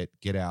little bit,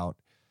 get out,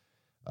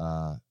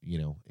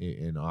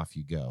 and off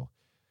you go.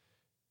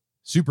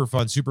 Super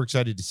fun. Super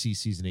excited to see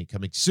Season 8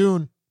 coming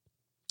soon.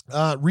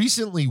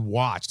 Recently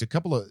watched a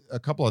couple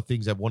of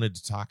things I wanted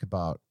to talk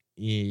about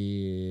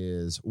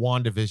is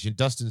WandaVision.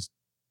 Dustin's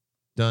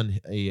done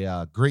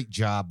a great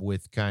job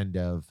with kind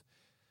of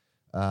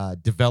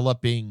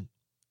developing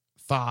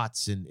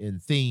thoughts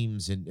and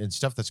themes and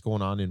stuff that's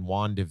going on in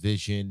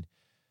WandaVision.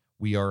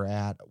 We are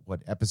at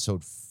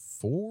episode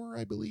 4,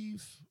 I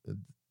believe,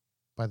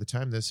 by the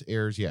time this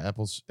airs. Yeah,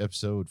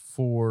 episode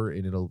 4,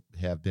 and it'll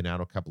have been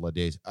out a couple of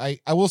days. I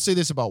will say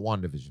this about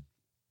WandaVision.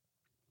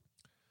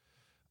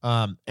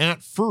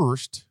 At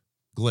first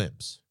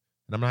glimpse,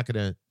 and I'm not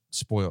going to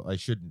spoil.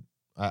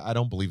 I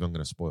don't believe I'm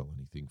going to spoil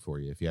anything for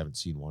you if you haven't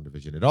seen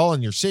WandaVision at all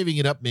and you're saving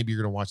it up. Maybe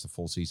you're going to watch the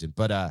full season.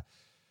 But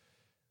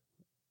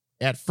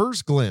at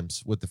first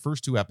glimpse, with the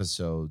first 2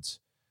 episodes,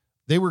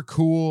 they were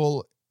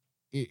cool.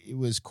 It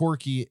was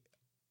quirky.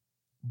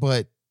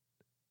 But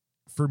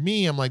for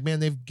me, I'm like, man,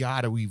 they've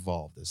got to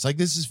evolve this. Like,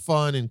 this is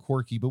fun and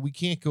quirky, but we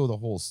can't go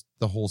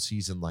the whole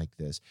season like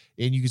this.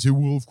 And you can say,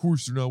 well, of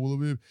course they're not.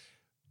 Well,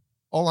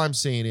 all I'm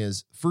saying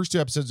is, first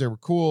 2 episodes, they were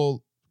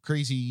cool,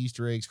 crazy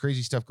Easter eggs,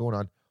 crazy stuff going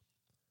on.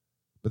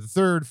 But the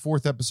 3rd,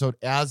 4th episode,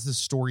 as the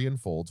story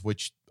unfolds,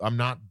 which I'm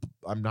not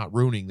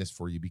ruining this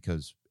for you,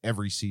 because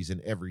every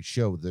season, every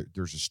show,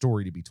 there's a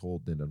story to be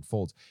told that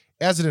unfolds.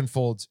 As it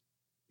unfolds,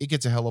 it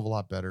gets a hell of a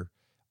lot better.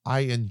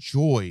 I've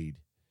enjoyed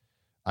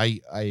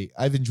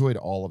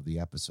all of the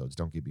episodes,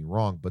 don't get me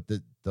wrong, but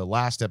the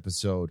last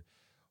episode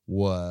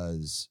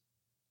was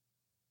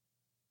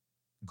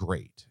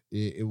great.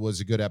 It was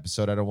a good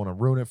episode. I don't want to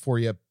ruin it for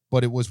you,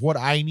 but it was what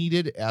I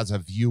needed as a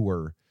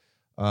viewer,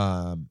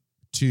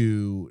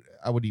 to,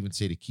 I would even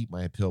say, to keep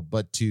my appeal,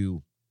 but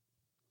to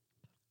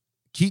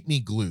keep me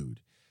glued,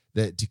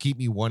 that to keep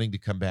me wanting to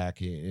come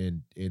back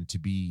and to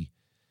be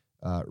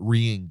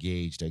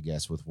re-engaged, I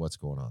guess, with what's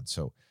going on.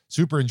 So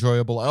super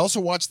enjoyable. I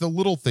also watched The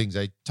Little Things.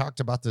 I talked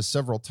about this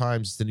several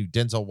times. It's the new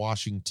Denzel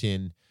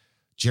Washington,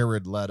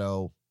 Jared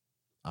Leto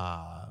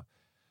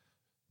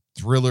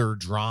thriller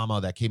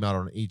drama that came out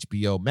on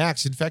HBO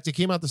Max. In fact, it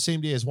came out the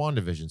same day as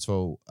WandaVision.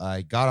 So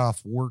I got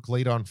off work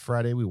late on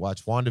Friday. We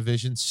watched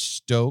WandaVision,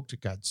 stoked,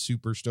 got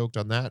super stoked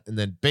on that. And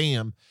then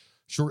bam,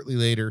 shortly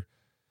later,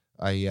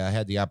 I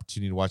had the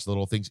opportunity to watch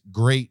Little Things.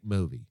 Great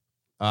movie.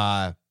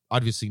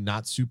 Obviously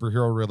not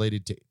superhero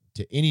related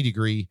to any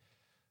degree,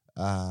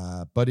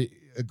 but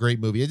a great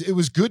movie. It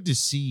was good to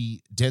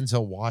see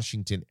Denzel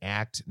Washington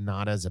act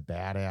not as a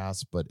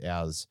badass, but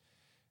as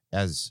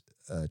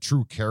a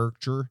true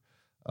character.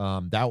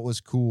 That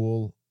was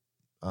cool.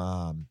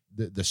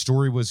 The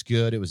story was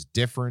good. It was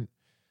different.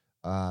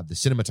 The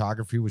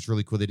cinematography was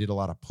really cool. They did a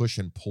lot of push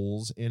and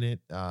pulls in it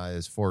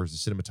as far as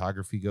the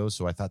cinematography goes.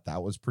 So I thought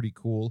that was pretty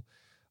cool.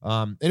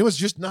 And it was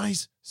just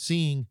nice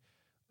seeing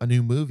a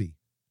new movie,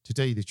 to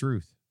tell you the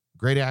truth.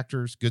 Great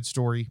actors, good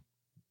story.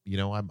 You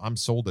know, I'm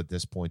sold at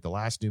this point. The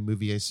last new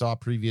movie I saw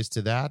previous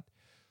to that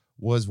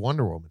was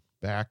Wonder Woman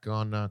back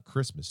on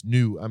Christmas.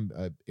 New,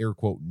 air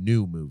quote,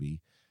 new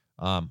movie.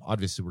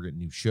 Obviously we're getting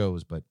new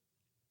shows, but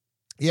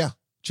yeah,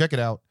 check it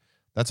out.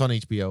 That's on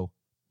HBO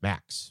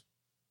Max.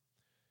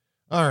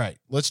 All right,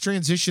 let's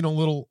transition a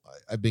little.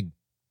 I've been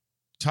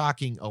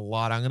talking a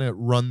lot. I'm going to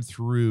run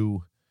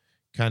through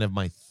kind of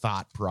my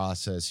thought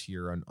process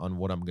here on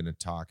what I'm going to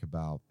talk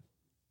about.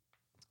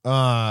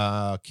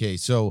 Okay,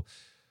 so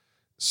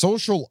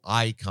social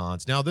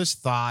icons. Now, this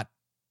thought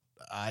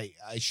I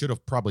should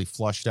have probably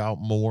flushed out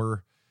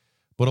more,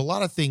 but a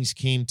lot of things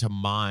came to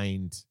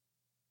mind,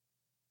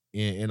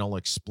 and I'll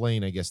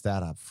explain, I guess,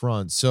 that up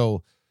front.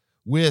 So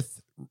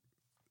with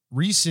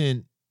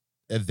recent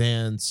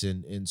events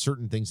and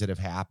certain things that have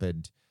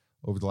happened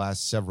over the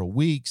last several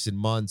weeks and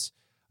months,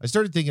 I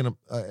started thinking,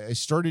 I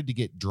started to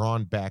get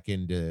drawn back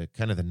into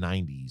kind of the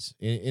 90s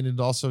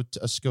and also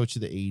a scotch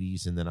of the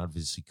 80s, and then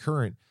obviously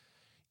current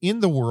in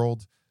the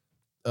world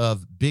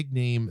of big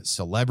name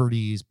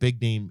celebrities,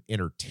 big name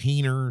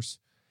entertainers.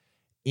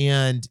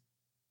 And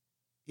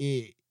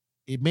it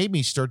made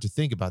me start to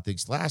think about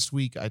things. Last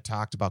week, I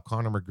talked about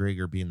Conor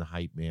McGregor being the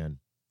hype man.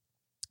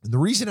 And the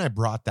reason I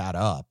brought that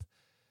up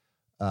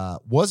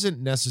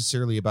wasn't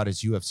necessarily about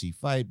his UFC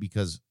fight,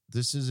 because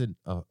this isn't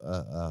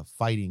a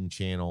fighting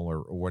channel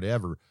or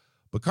whatever.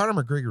 But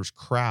Conor McGregor's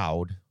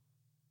crowd,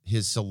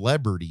 his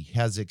celebrity,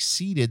 has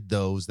exceeded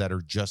those that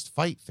are just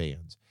fight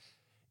fans.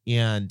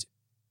 And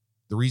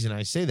the reason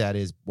I say that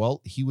is,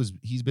 well,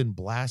 he's been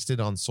blasted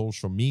on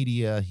social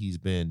media. He's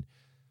been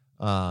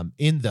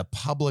in the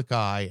public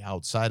eye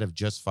outside of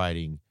just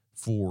fighting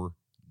for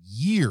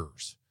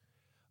years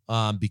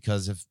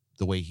because of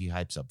the way he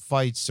hypes up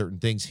fights, certain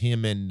things.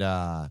 Him and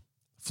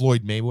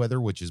Floyd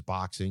Mayweather, which is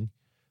boxing,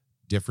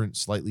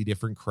 slightly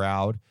different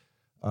crowd,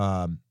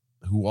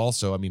 who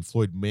also, I mean,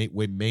 Floyd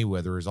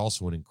Mayweather is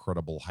also an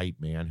incredible hype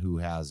man who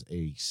has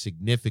a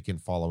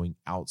significant following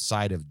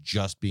outside of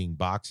just being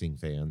boxing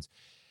fans.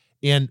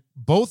 And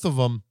both of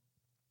them,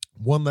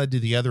 one led to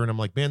the other. And I'm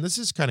like, man, this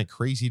is kind of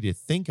crazy to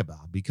think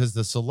about, because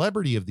the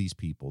celebrity of these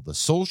people, the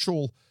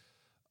social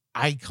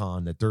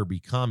icon that they're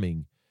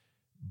becoming,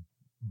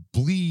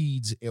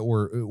 bleeds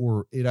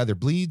or it either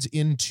bleeds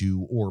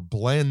into or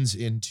blends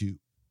into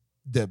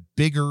the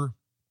bigger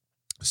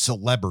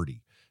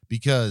celebrity.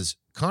 Because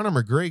Conor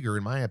McGregor,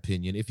 in my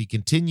opinion, if he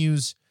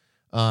continues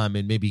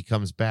and maybe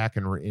comes back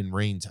and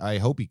reigns, I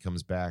hope he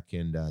comes back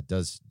and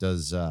does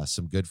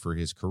some good for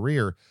his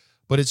career.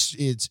 But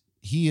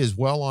he is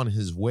well on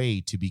his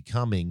way to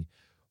becoming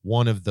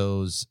one of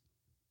those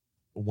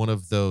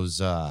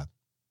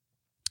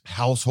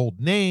household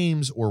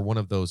names, or one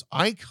of those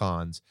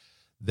icons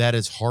that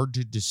is hard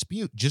to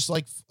dispute, just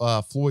like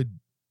Floyd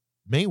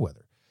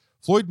Mayweather.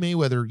 Floyd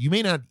Mayweather, you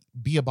may not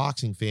be a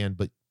boxing fan,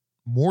 but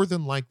more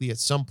than likely at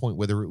some point,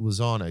 whether it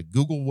was on a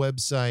Google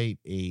website,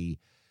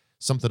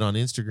 something on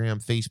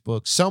Instagram,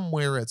 Facebook,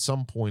 somewhere at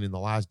some point in the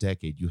last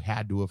decade, you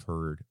had to have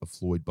heard of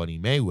Floyd Bunny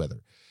Mayweather.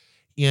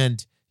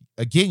 And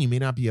again, you may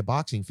not be a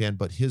boxing fan,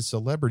 but his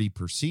celebrity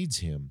precedes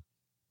him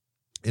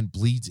and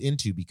bleeds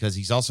into, because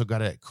he's also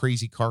got a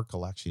crazy car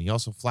collection. He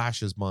also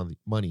flashes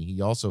money.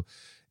 He also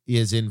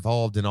is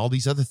involved in all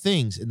these other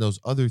things, and those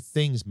other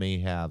things may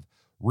have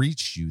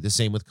reached you. The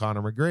same with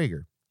Conor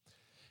McGregor.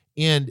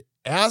 And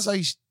as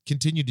I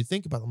continued to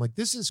think about it, I'm like,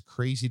 this is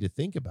crazy to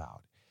think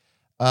about.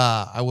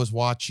 I was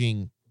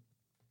watching,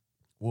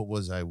 what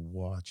was I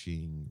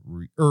watching?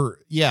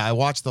 I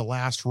watched The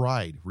Last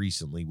Ride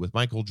recently with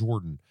Michael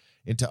Jordan.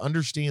 And to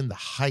understand the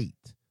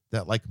height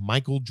that like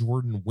Michael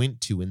Jordan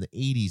went to in the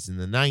 80s and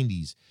the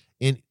 90s,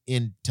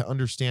 and to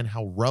understand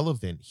how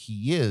relevant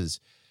he is,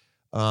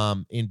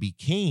 and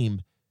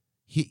became,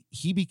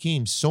 he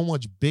became so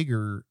much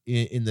bigger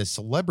in the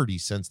celebrity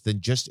sense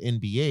than just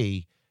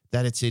NBA,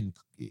 that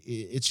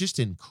it's just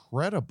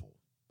incredible.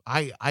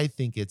 I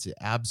think it's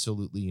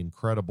absolutely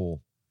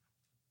incredible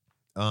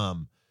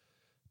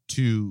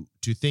to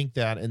think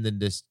that, and then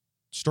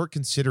start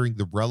considering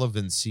the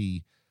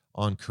relevancy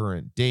on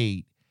current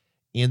date.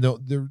 And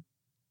the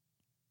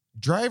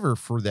driver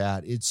for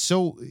that, it's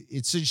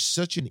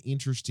such an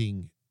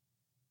interesting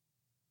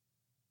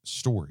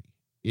story.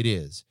 It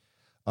is.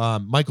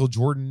 Michael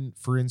Jordan,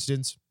 for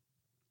instance,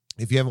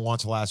 if you haven't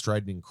watched The Last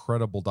Ride, an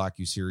incredible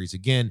docuseries.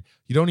 Again,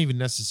 you don't even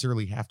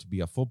necessarily have to be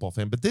a football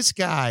fan, but this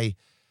guy,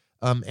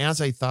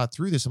 as I thought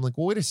through this, I'm like,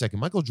 well, wait a second.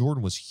 Michael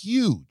Jordan was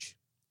huge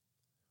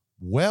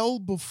well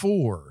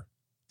before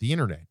the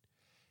internet.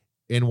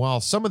 And while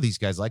some of these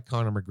guys like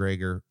Conor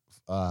McGregor,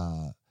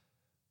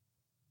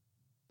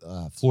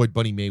 Floyd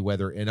Bunny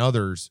Mayweather, and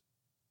others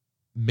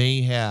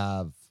may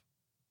have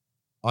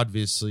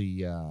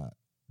obviously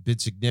been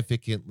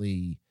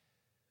significantly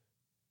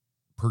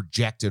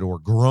projected or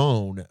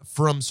grown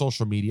from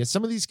social media.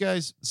 Some of these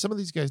guys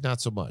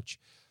not so much.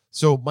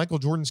 So Michael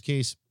Jordan's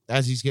case,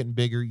 as he's getting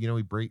bigger,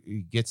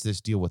 he gets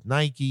this deal with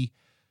Nike,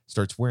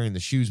 starts wearing the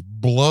shoes,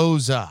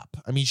 blows up.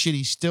 I mean, shit,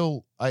 he's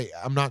still,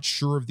 I'm not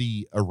sure of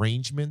the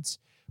arrangements,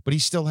 but he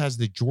still has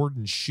the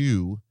Jordan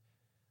shoe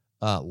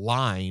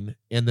line.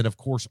 And then, of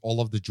course,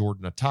 all of the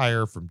Jordan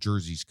attire, from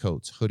jerseys,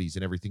 coats, hoodies,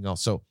 and everything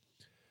else. So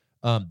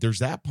there's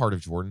that part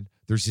of Jordan.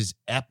 There's his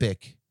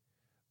epic,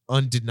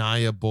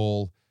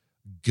 undeniable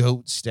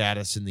GOAT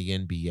status in the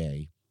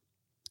NBA.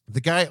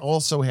 The guy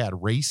also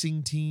had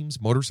racing teams,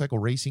 motorcycle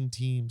racing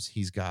teams.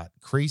 He's got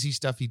crazy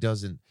stuff he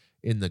does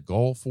in the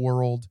golf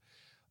world,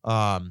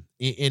 and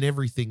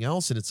everything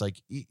else. And it's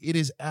like, it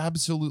is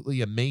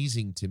absolutely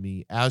amazing to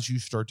me as you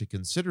start to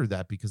consider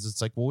that, because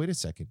it's like, well, wait a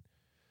second.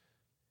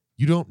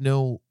 You don't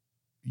know,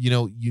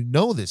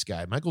 this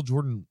guy. Michael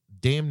Jordan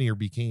damn near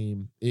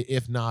became,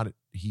 if not,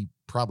 he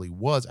probably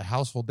was a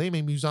household name.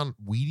 He was on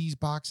Wheaties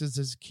boxes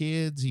as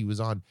kids. He was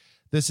on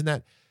this and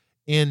that.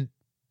 And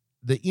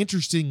the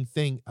interesting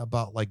thing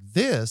about like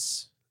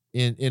this,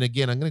 and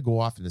again, I'm going to go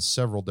off into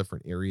several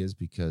different areas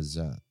because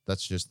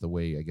that's just the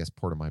way, I guess,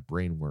 part of my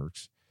brain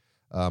works.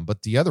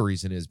 But the other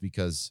reason is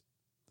because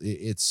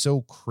it's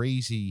so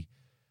crazy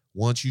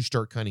once you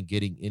start kind of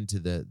getting into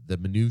the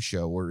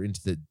minutia or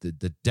into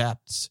the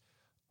depths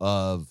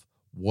of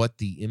what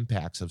the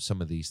impacts of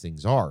some of these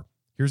things are.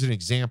 Here's an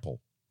example.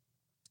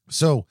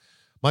 So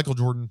Michael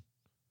Jordan,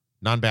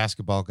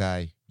 non-basketball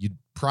guy, you'd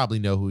probably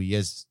know who he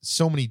is.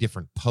 So many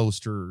different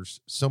posters,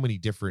 so many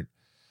different,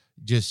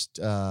 just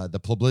the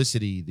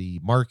publicity, the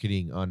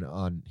marketing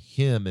on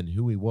him and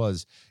who he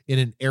was in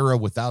an era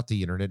without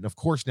the internet. And of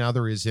course, now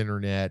there is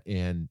internet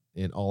and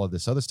all of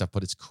this other stuff,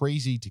 but it's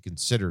crazy to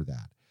consider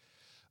that.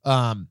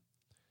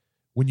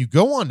 When you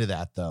go on to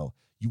that, though,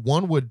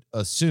 one would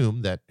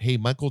assume that, hey,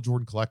 Michael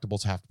Jordan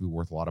collectibles have to be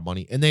worth a lot of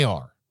money, and they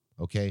are.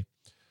 Okay.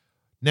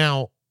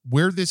 Now,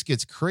 where this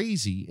gets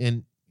crazy,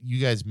 and you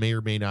guys may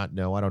or may not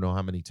know, I don't know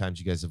how many times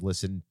you guys have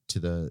listened to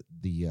the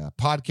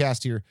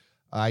podcast here.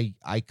 I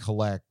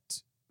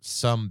collect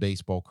some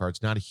baseball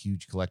cards, not a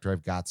huge collector.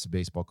 I've got some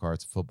baseball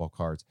cards, football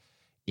cards,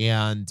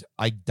 and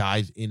I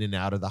dive in and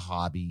out of the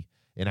hobby,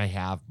 and I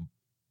have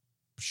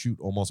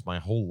almost my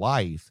whole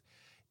life.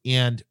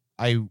 And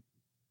I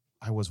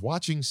was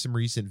watching some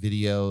recent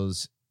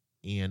videos,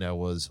 and I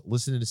was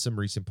listening to some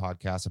recent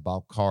podcasts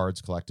about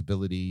cards,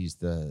 collectabilities,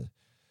 the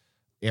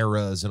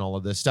eras, and all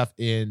of this stuff.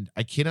 And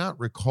I cannot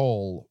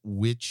recall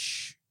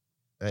which,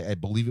 I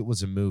believe it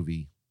was a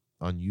movie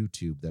on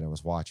YouTube that I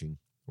was watching,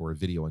 or a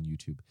video on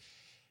YouTube.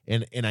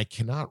 And I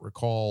cannot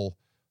recall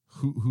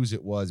whose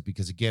it was,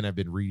 because again, I've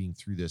been reading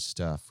through this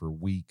stuff for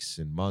weeks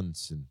and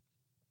months. And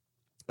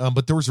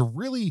but there was a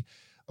really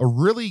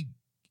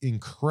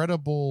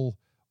incredible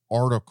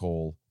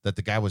article that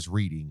the guy was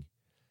reading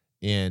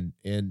and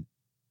in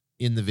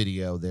the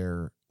video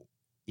there.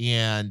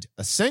 And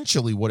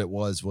essentially what it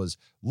was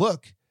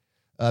look,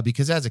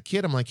 because as a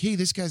kid, I'm like, hey,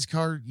 this guy's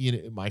card,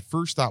 my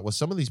first thought was,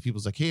 some of these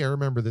people's like, hey, I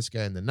remember this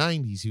guy in the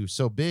 90s. He was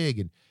so big.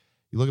 And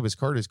you look at his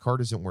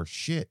card isn't worth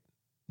shit.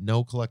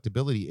 No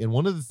collectability. And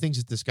one of the things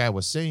that this guy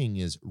was saying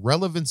is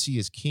relevancy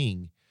is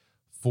king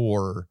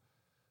for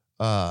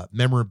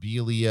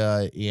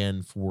memorabilia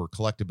and for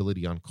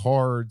collectability on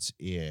cards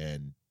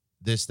and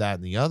this, that,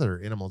 and the other.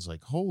 And I was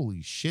like,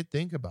 holy shit,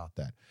 think about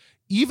that.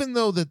 Even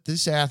though that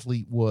this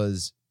athlete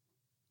was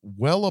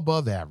well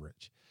above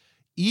average,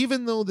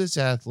 even though this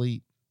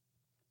athlete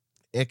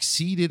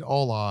exceeded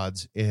all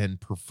odds and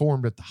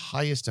performed at the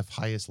highest of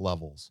highest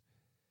levels,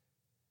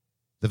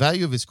 the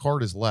value of his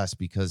card is less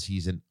because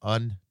he's an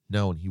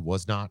unknown. He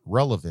was not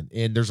relevant.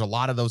 And there's a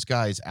lot of those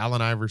guys.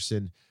 Allen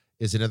Iverson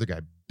is another guy,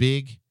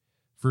 big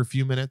for a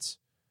few minutes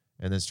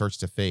and then starts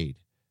to fade.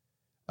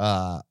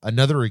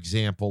 Another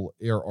example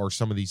are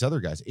some of these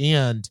other guys.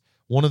 And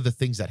one of the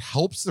things that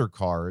helps their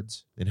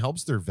cards and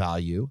helps their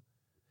value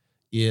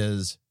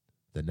is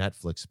the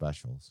Netflix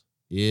specials,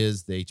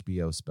 is the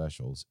HBO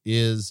specials,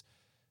 is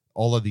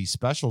all of these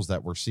specials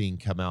that we're seeing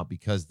come out,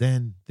 because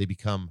then they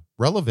become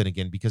relevant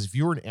again. Because if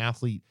you were an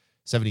athlete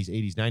 70s,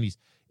 80s, 90s,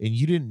 and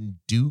you didn't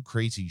do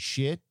crazy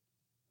shit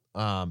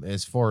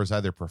as far as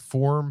either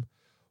perform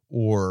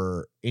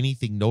or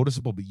anything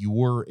noticeable, but you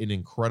were an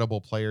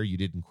incredible player, you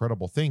did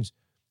incredible things,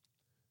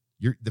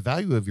 the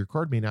value of your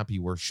card may not be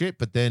worth shit.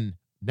 But then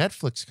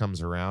Netflix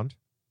comes around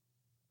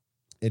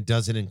and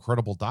does an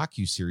incredible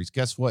docuseries,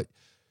 guess what?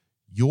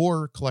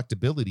 Your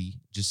collectability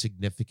just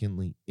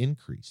significantly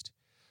increased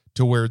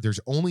to where there's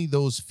only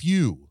those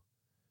few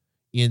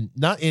and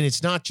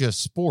it's not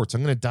just sports.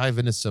 I'm going to dive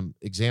into some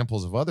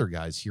examples of other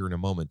guys here in a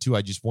moment too.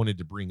 I just wanted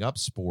to bring up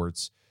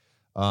sports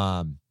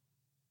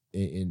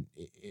in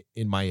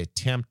my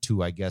attempt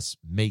to, I guess,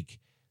 make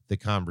the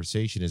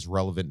conversation as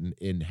relevant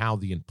in how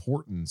the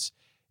importance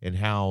and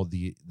how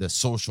the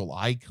social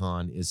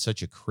icon is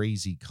such a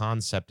crazy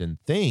concept and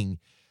thing.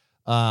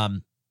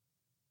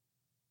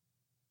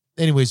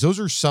 Anyways, those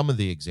are some of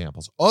the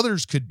examples.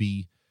 Others could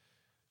be,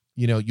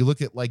 you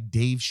look at like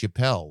Dave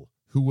Chappelle,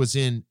 who was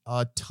in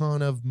a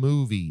ton of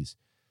movies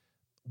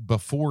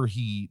before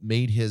he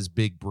made his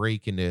big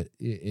break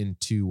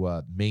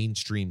into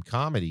mainstream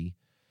comedy.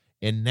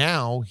 And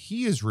now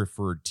he is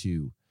referred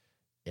to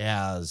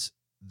as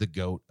the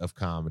GOAT of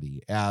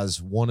comedy,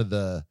 as one of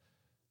the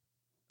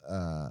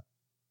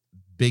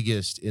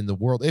biggest in the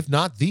world, if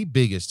not the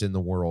biggest in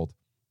the world.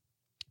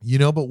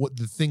 But what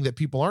the thing that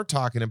people aren't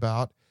talking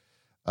about,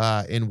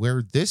 and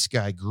where this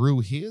guy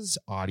grew his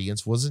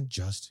audience, wasn't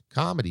just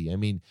comedy. I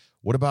mean,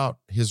 what about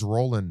his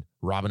role in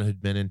Robin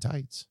Hood Men in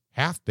Tights,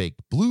 Half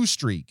Baked, Blue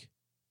Streak,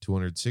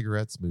 200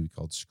 Cigarettes, a movie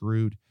called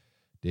Screwed,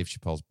 Dave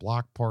Chappelle's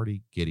Block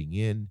Party, Getting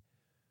In,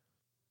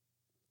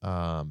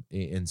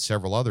 and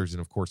several others. And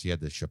of course, he had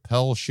the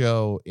Chappelle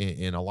Show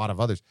and a lot of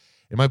others.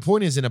 And my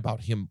point isn't about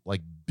him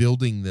like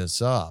building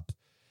this up.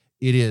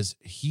 It is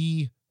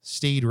he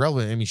stayed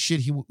relevant. I mean,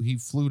 shit, he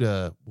flew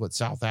to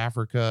South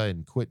Africa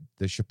and quit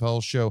the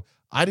Chappelle Show.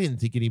 I didn't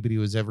think anybody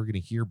was ever going to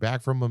hear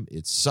back from him.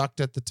 It sucked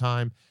at the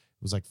time.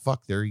 It was like,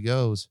 fuck, there he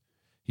goes.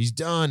 He's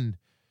done.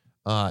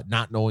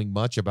 Not knowing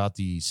much about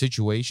the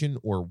situation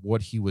or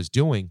what he was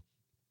doing.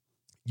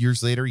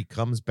 Years later, he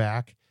comes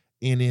back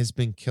and has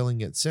been killing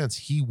it since.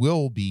 He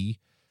will be,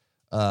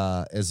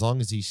 as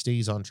long as he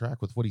stays on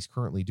track with what he's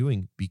currently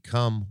doing,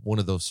 become one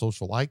of those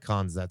social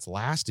icons that's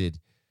lasted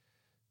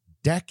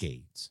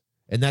decades.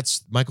 And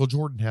that's Michael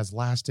Jordan has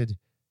lasted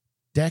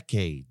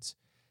decades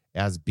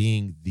as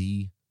being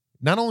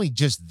not only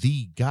just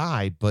the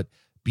guy, but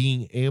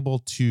being able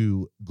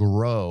to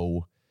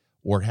grow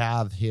or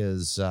have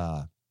his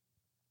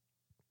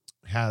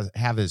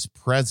have his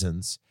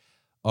presence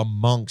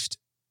amongst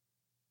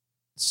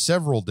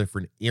several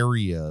different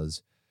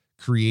areas,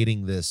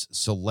 creating this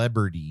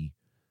celebrity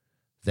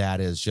that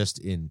is just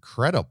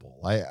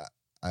incredible.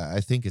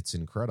 I think it's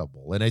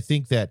incredible. And I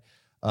think that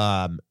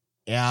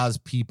as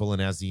people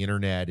and as the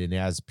internet and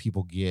as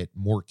people get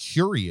more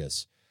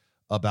curious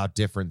about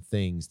different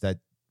things, that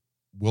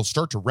we'll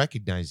start to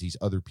recognize these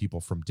other people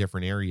from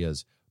different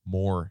areas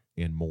more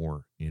and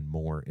more and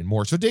more and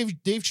more. So Dave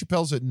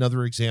Chappelle's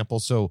another example.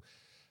 So,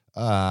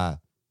 I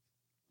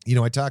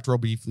talked real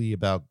briefly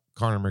about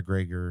Conor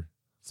McGregor,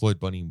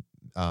 Floyd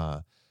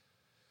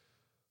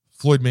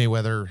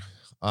Mayweather.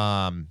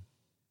 I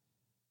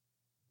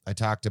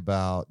talked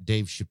about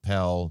Dave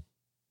Chappelle.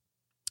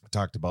 I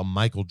talked about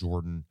Michael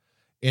Jordan.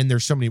 And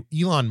there's so many.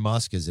 Elon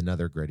Musk is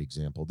another great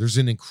example. There's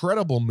an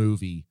incredible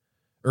movie,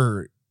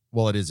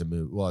 it is a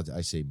movie. Well,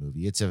 I say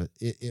movie.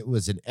 It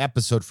was an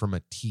episode from a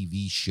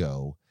TV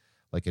show,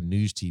 like a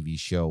news TV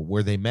show,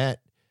 where they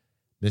met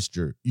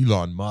Mr.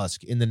 Elon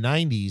Musk in the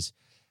 90s,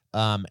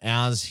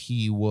 as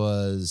he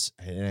was,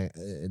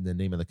 and the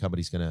name of the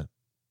company's going to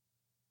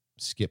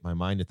skip my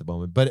mind at the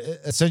moment, but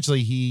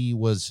essentially he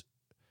was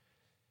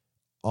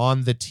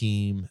on the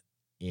team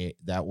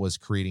that was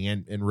creating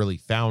and really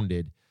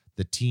founded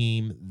the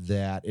team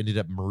that ended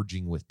up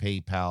merging with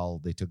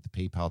PayPal. They took the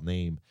PayPal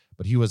name,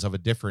 but he was of a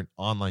different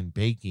online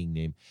banking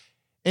name.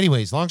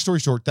 Anyways, long story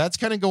short, that's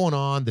kind of going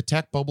on. The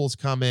tech bubbles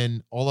come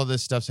in. All of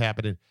this stuff's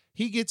happening.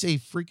 He gets a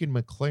freaking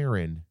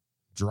McLaren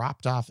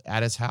dropped off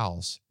at his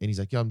house, and he's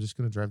like, I'm just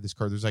going to drive this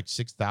car. There's like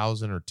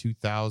 6,000 or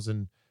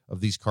 2,000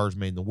 of these cars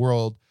made in the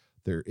world.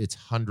 It's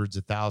hundreds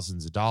of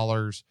thousands of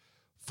dollars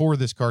for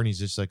this car, and he's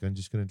just like, I'm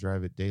just going to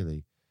drive it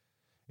daily.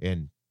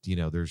 And,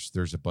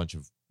 there's a bunch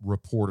of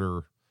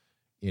reporter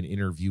and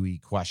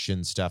interviewee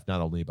question stuff, not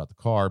only about the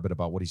car, but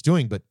about what he's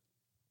doing. But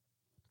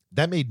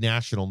that made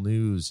national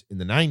news in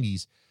the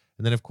 90s.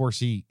 And then, of course,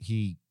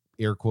 he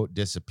air quote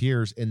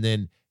disappears and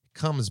then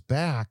comes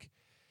back.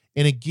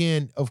 And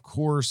again, of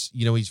course,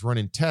 he's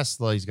running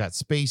Tesla. He's got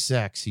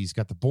SpaceX. He's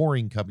got the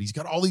Boring Company. He's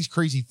got all these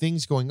crazy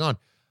things going on.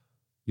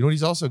 You know what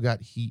he's also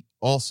got? He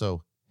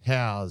also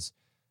has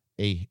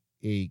a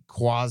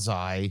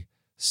quasi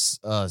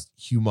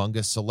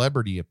humongous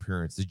celebrity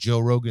appearance. The Joe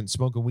Rogan,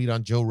 Smoking Weed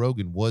on Joe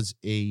Rogan, was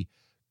a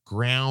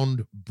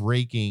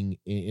groundbreaking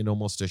and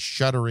almost a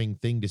shuddering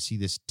thing to see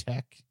this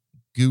tech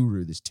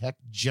guru, this tech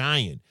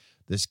giant,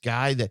 this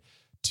guy that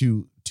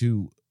to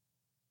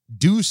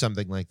do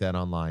something like that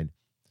online.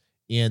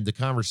 And the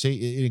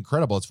conversation,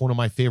 incredible. It's one of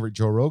my favorite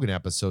Joe Rogan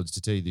episodes,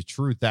 to tell you the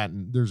truth. That,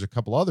 and there's a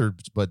couple others,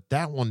 but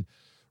that one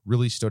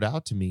really stood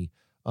out to me.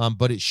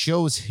 But it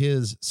shows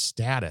his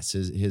status,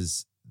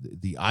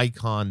 the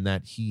icon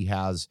that he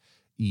has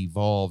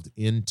evolved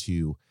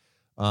into.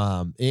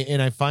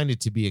 And I find it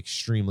to be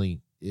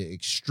extremely,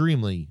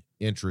 extremely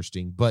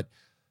interesting. But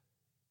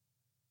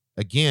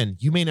again,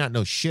 you may not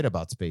know shit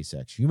about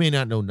SpaceX. You may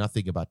not know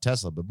nothing about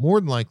Tesla, but more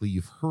than likely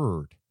you've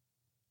heard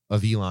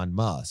of Elon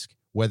Musk,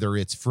 whether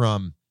it's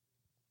from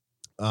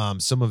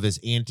some of his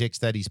antics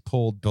that he's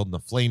pulled, building a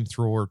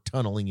flamethrower,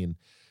 tunneling in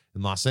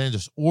Los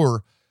Angeles,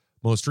 or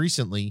most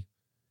recently,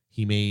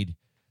 he made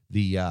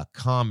the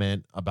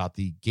comment about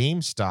the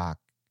GameStop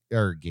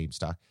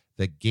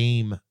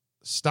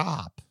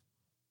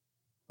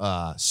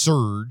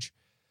surge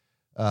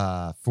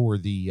for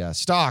the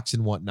stocks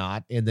and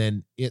whatnot, and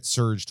then it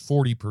surged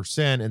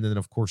 40%, and then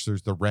of course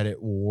there's the Reddit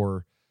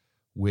war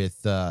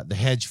with the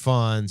hedge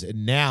funds,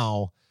 and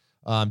now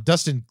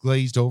Dustin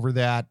glazed over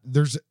that.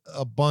 There's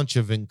a bunch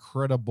of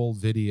incredible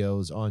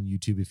videos on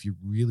YouTube if you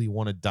really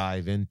want to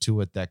dive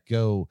into it that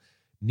go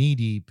knee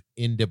deep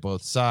into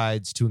both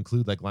sides, to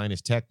include like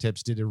Linus Tech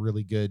Tips did a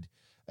really good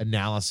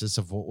analysis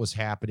of what was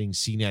happening.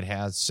 CNET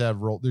has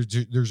several.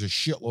 There's a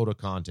shitload of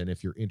content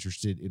if you're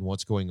interested in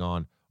what's going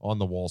on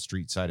the Wall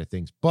Street side of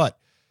things. But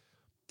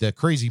the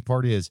crazy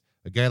part is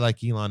a guy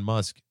like Elon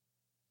Musk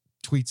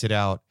tweets it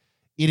out.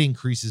 It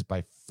increases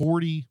by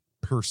 40%.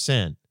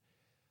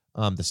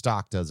 The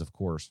stock does, of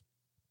course.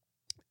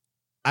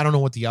 I don't know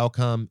what the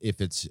outcome, if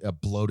it's a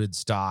bloated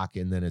stock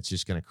and then it's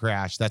just going to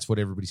crash. That's what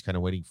everybody's kind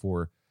of waiting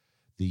for.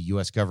 The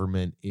U.S.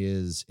 government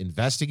is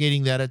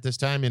investigating that at this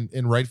time,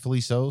 and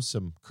rightfully so.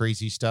 Some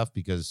crazy stuff,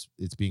 because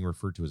it's being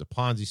referred to as a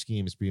Ponzi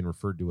scheme. It's being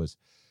referred to as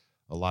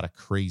a lot of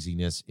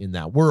craziness in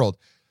that world.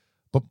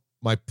 But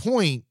my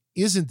point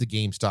isn't the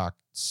GameStop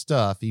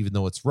stuff, even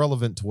though it's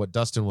relevant to what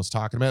Dustin was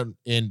talking about.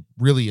 And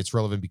really it's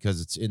relevant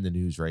because it's in the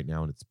news right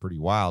now and it's pretty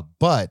wild.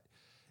 But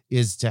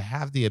is to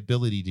have the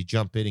ability to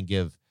jump in and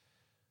give,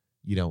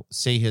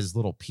 say his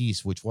little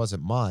piece, which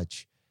wasn't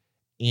much,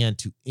 and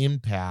to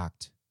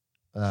impact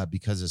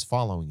because his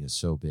following is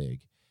so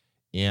big.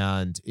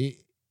 And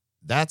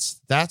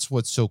that's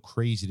what's so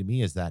crazy to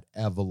me, is that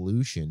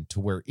evolution to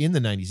where in the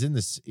 90s, in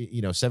this,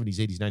 70s,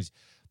 80s, 90s,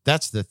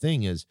 that's the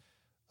thing, is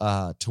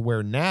to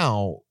where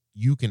now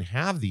you can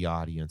have the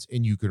audience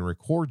and you can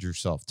record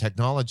yourself.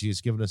 Technology has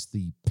given us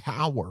the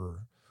power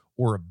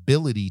or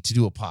ability to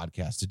do a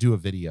podcast, to do a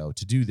video,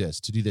 to do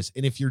this.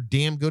 And if you're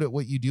damn good at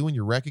what you do and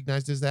you're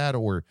recognized as that,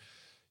 or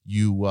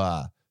you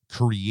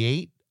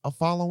create a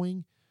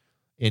following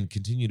and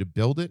continue to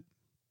build it,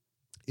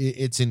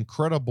 it's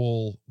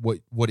incredible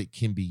what it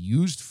can be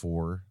used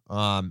for.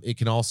 It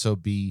can also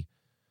be,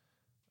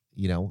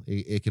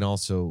 it can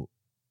also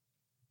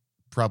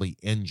probably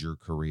end your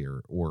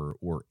career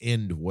or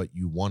end what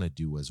you want to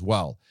do as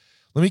well.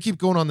 Let me keep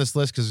going on this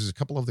list because there's a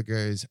couple of the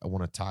guys I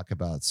want to talk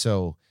about.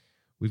 So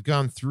we've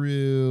gone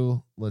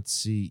through, let's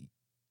see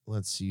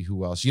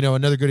who else.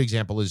 Another good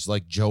example is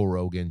like Joe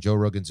Rogan. Joe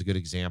Rogan's a good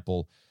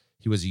example.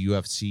 He was a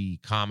UFC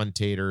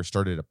commentator,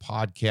 started a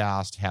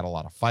podcast, had a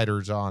lot of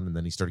fighters on, and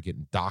then he started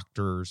getting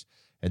doctors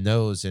and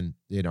those, and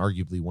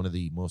arguably one of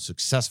the most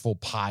successful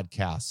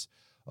podcasts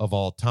of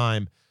all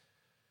time.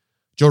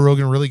 Joe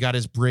Rogan really got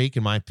his break,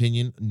 in my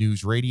opinion,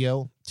 news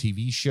radio,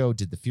 TV show,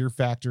 did the Fear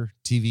Factor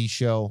TV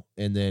show,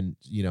 and then,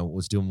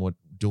 was doing what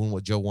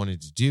Joe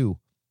wanted to do,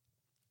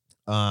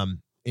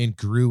 and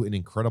grew an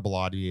incredible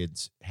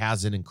audience,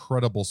 has an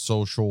incredible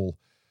social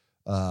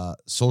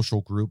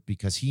group,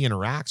 because he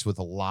interacts with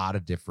a lot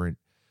of different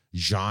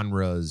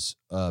genres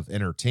of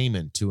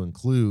entertainment, to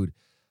include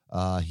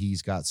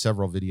he's got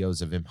several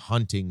videos of him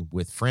hunting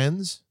with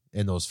friends,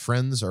 and those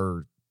friends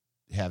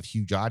have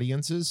huge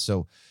audiences.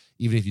 So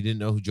even if you didn't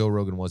know who Joe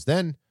Rogan was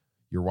then,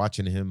 you're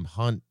watching him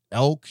hunt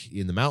elk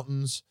in the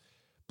mountains,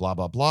 blah,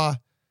 blah, blah.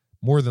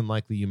 More than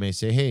likely you may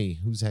say, hey,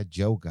 who's that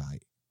Joe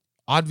guy?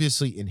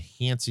 Obviously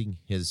enhancing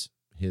his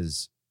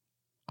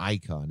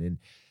icon.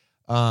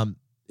 And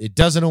it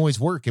doesn't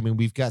always work. I mean,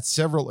 we've got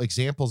several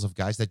examples of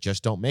guys that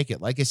just don't make it.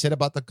 Like I said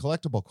about the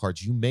collectible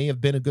cards, you may have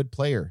been a good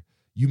player.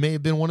 You may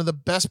have been one of the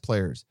best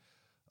players.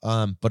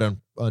 But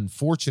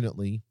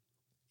unfortunately,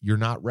 you're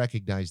not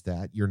recognized,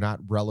 that you're not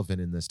relevant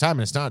in this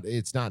time. And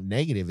it's not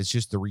negative. It's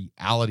just the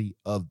reality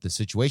of the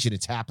situation.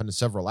 It's happened to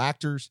several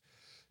actors,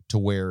 to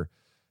where,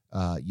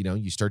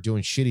 you start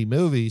doing shitty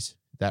movies,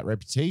 that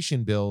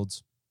reputation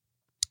builds,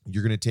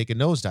 you're going to take a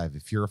nosedive.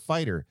 If you're a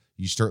fighter,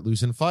 you start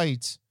losing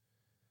fights,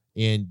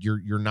 and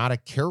you're not a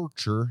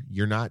character.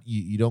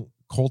 You don't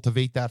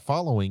cultivate that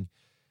following.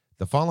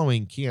 The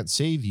following can't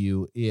save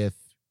you if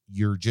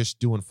you're just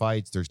doing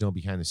fights. There's no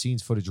behind the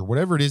scenes footage or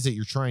whatever it is that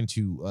you're trying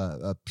to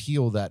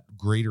appeal that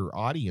greater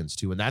audience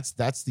to. And that's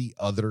the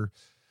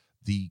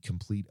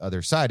complete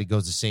other side. It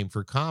goes the same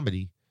for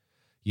comedy.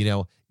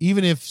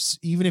 Even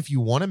if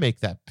you want to make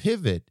that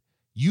pivot,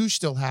 you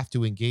still have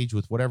to engage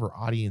with whatever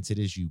audience it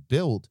is you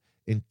build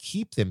and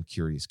keep them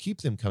curious,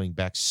 keep them coming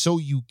back, so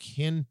you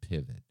can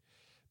pivot.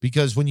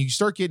 Because when you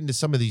start getting to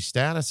some of these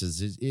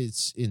statuses,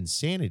 it's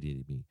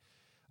insanity to me.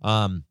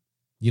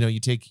 You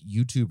take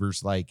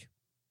YouTubers like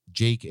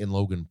Jake and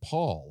Logan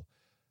Paul.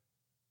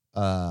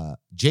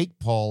 Jake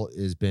Paul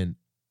has been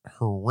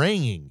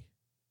haranguing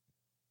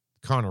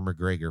Conor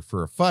McGregor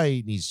for a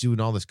fight, and he's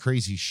doing all this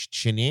crazy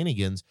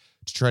shenanigans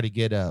to try to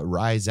get a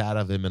rise out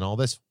of him and all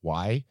this.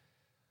 Why?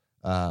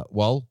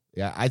 Well,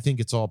 yeah, I think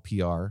it's all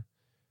PR,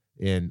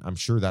 and I'm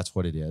sure that's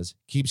what it is.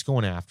 Keeps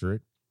going after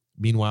it.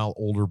 Meanwhile,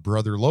 older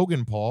brother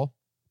Logan Paul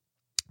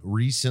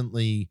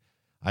recently,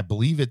 I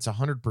believe it's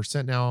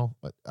 100% now,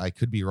 but I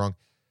could be wrong.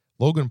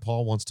 Logan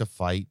Paul wants to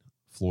fight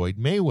Floyd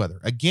Mayweather.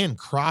 Again,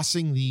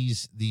 crossing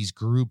these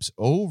groups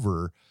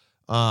over.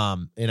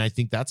 And I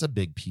think that's a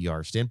big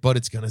PR stunt, but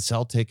it's going to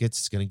sell tickets.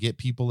 It's going to get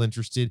people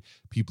interested.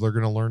 People are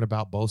going to learn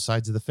about both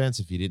sides of the fence.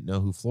 If you didn't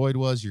know who Floyd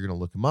was, you're going to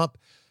look him up.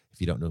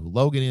 If you don't know who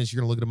Logan is,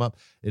 you're going to look him up.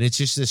 And it's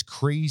just this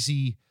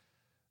crazy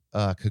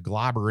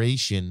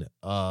conglomeration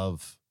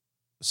of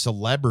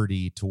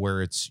celebrity to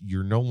where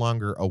you're no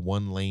longer a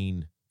one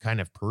lane kind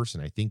of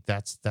person. I think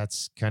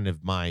that's kind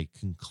of my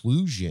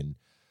conclusion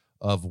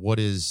of what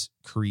is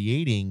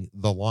creating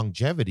the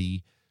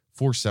longevity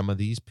for some of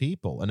these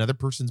people. Another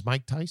person's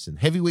Mike Tyson,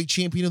 heavyweight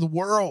champion of the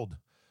world,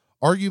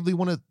 arguably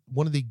one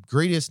of the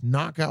greatest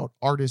knockout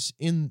artists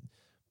in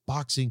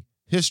boxing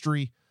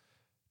history,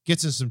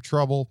 gets in some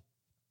trouble,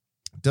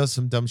 does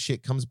some dumb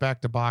shit, comes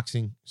back to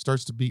boxing,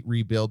 starts to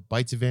rebuild,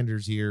 bites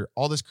Evander's ear,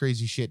 all this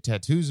crazy shit,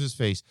 tattoos his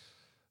face,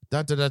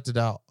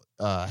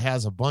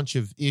 has a bunch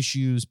of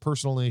issues,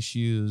 personal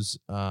issues,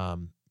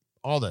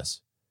 all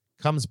this,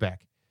 comes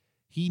back.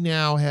 He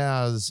now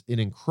has an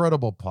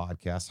incredible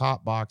podcast,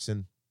 Hot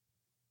Boxing.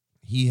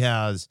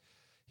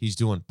 He's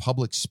doing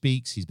public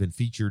speaks. He's been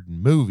featured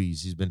in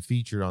movies. He's been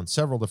featured on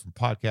several different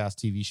podcasts,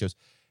 TV shows,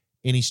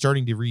 and he's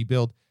starting to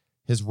rebuild.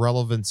 His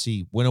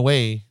relevancy went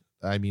away.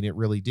 I mean, it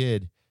really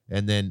did.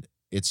 And then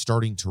it's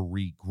starting to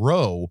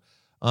regrow.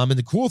 And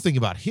the cool thing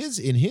about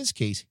in his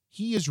case,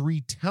 he is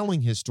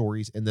retelling his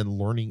stories and then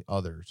learning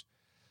others.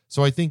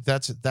 So I think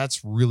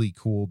that's really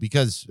cool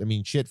because, I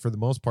mean, shit, for the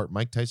most part,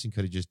 Mike Tyson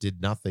could have just did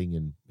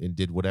nothing and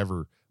did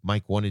whatever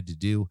Mike wanted to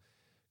do,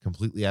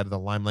 completely out of the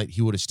limelight.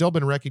 He would have still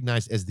been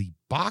recognized as the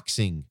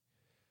boxing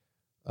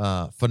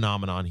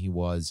phenomenon he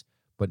was,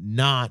 but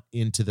not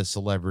into the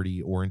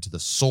celebrity or into the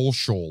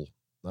social.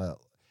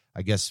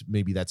 I guess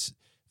maybe that's,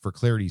 for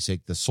clarity's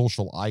sake, the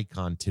social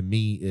icon to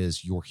me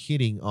is you're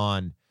hitting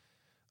on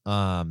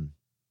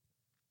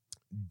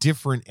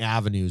different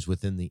avenues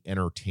within the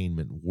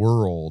entertainment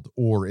world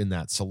or in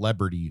that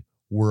celebrity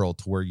world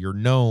to where you're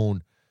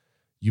known.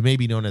 You may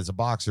be known as a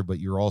boxer, but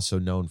you're also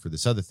known for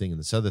this other thing and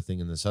this other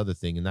thing and this other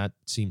thing. And that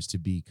seems to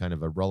be kind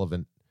of a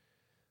relevant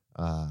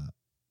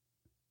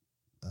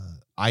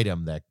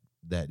item that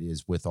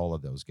is with all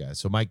of those guys.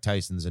 So Mike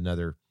Tyson's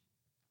another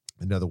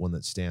one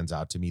that stands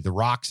out to me. The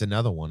Rock's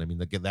another one. I mean,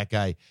 that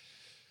guy,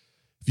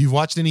 if you've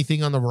watched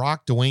anything on The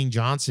Rock, Dwayne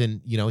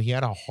Johnson, he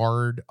had a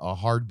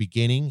hard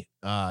beginning.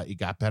 It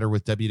got better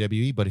with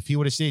WWE, but if he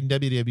would have stayed in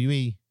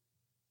WWE,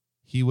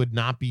 he would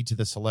not be to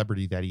the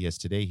celebrity that he is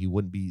today. He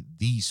wouldn't be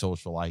the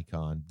social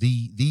icon,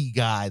 the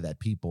guy that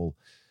people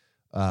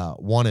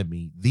want to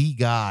meet, the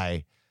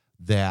guy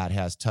that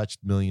has touched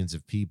millions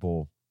of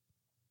people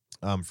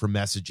from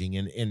messaging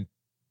and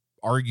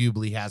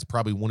arguably has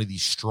probably one of the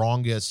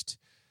strongest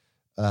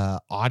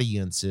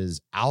audiences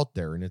out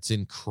there. And it's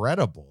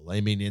incredible. I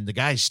mean, and the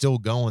guy's still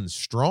going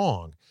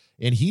strong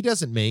and he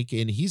doesn't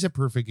and he's a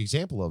perfect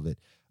example of it.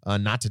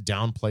 Not to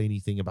downplay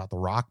anything about The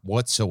Rock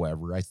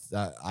whatsoever.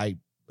 I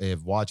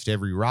have watched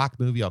every Rock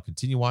movie. I'll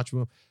continue watching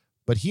them,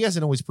 but he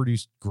hasn't always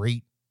produced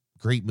great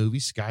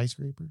movies.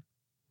 Skyscraper,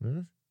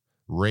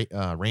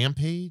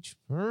 Rampage,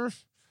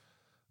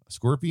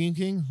 Scorpion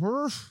King,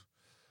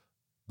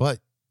 but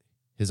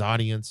his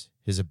audience,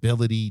 his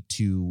ability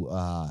to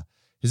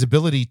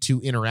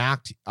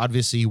interact.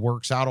 Obviously, he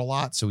works out a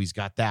lot, so he's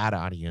got that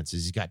audience.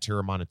 He's got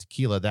Terramana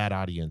Tequila, that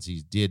audience.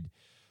 He did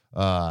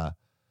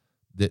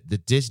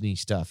the Disney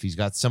stuff. He's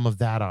got some of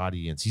that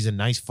audience. He's a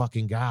nice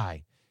fucking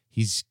guy.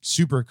 He's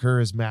super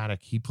charismatic.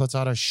 He puts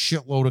out a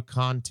shitload of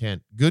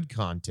content, good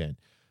content.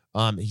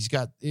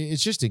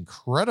 It's just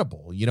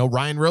incredible.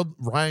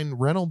 Ryan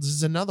Reynolds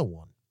is another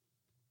one.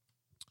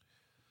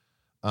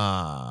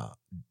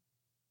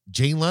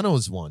 Jay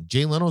Leno's one.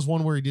 Jay Leno's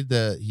one where he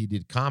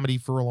did comedy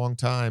for a long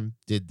time,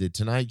 did the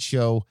Tonight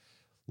Show,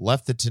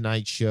 left the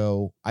Tonight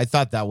Show. I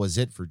thought that was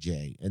it for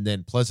Jay. And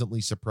then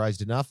pleasantly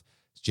surprised enough,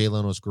 Jay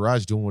Leno's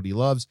Garage doing what he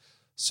loves.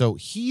 So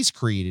he's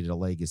created a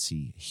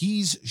legacy.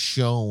 He's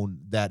shown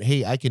that,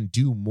 hey, I can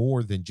do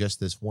more than just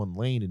this one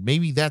lane. And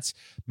maybe that's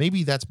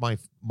my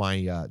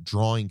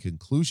drawing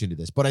conclusion to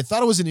this. But I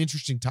thought it was an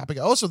interesting topic.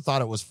 I also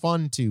thought it was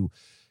fun to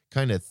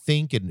kind of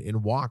think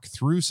and walk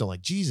through. So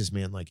like, Jesus,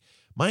 man, like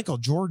Michael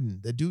Jordan,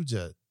 the dude's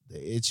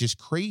it's just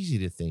crazy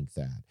to think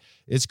that.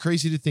 It's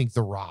crazy to think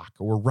The Rock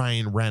or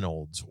Ryan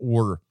Reynolds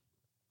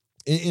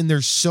and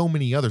there's so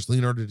many others,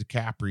 Leonardo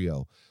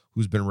DiCaprio,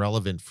 who's been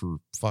relevant for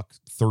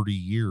 30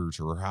 years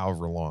or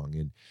however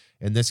long.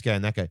 And this guy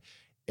and that guy.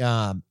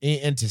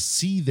 And to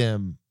see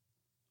them,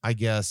 I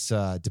guess,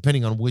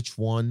 depending on which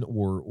one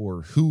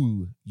or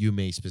who you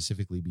may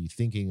specifically be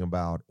thinking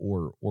about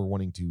or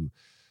wanting to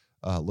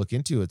look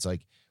into, it's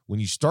like when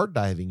you start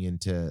diving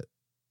into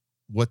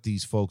what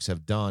these folks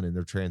have done and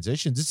their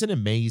transitions, it's an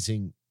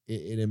amazing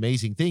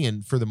thing.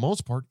 And for the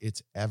most part,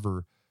 it's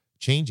ever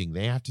changing.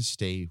 They have to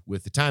stay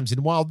with the times.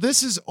 And while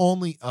this is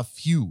only a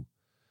few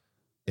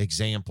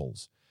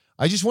examples.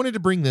 I just wanted to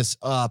bring this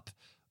up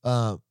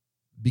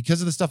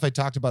because of the stuff I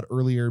talked about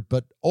earlier,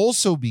 but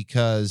also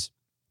because,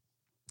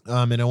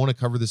 and I want to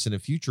cover this in a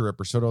future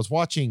episode. I was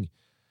watching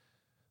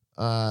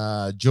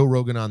Joe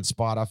Rogan on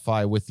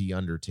Spotify with The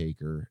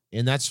Undertaker,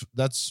 and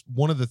that's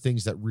one of the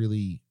things that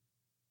really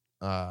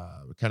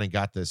kind of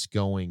got this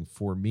going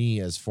for me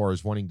as far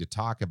as wanting to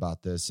talk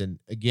about this. And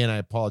again, I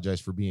apologize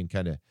for being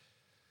kind of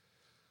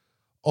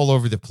all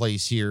over the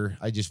place here.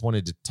 I just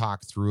wanted to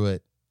talk through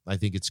it. I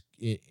think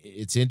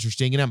it's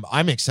interesting, and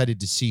I'm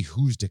excited to see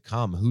who's to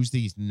come, who's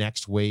these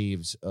next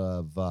waves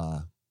of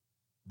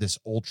this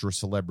ultra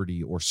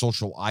celebrity or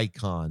social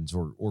icons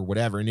or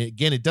whatever. And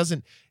again,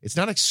 it's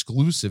not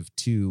exclusive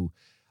to,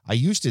 I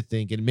used to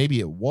think, and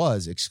maybe it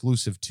was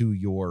exclusive to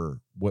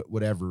your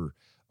whatever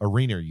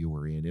arena you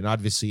were in. And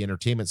obviously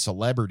entertainment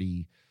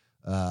celebrity,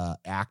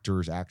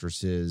 actors,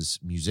 actresses,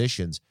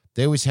 musicians,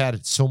 they always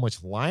had so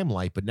much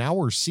limelight, but now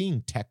we're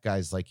seeing tech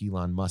guys like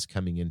Elon Musk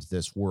coming into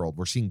this world.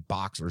 We're seeing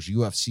boxers,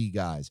 UFC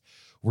guys.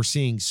 We're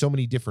seeing so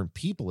many different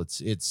people.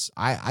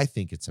 I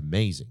think it's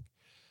amazing.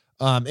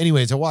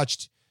 Anyways, I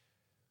watched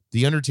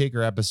the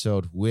Undertaker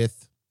episode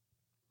with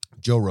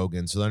Joe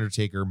Rogan. So the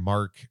Undertaker,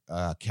 Mark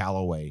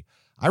Calloway.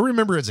 I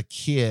remember as a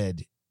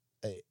kid,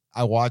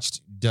 I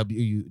watched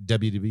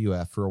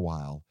WWF for a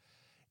while,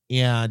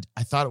 and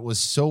I thought it was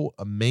so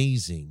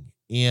amazing.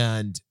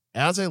 And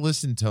as I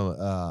listened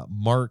to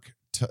Mark,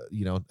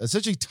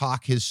 essentially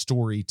talk his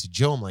story to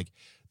Joe, I'm like,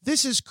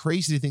 this is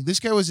crazy to think this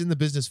guy was in the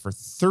business for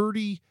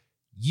 30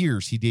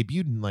 years. He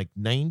debuted in like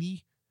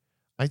 90,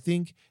 I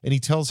think. And he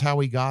tells how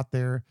he got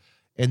there.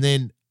 And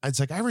then it's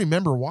like, I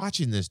remember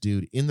watching this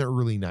dude in the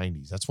early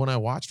 90s. That's when I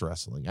watched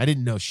wrestling. I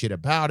didn't know shit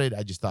about it.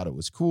 I just thought it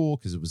was cool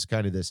because it was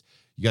kind of this,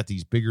 you got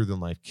these bigger than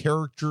life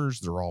characters.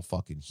 They're all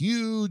fucking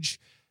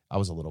huge. I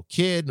was a little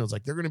kid and I was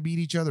like, they're going to beat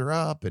each other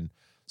up and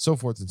so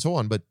forth and so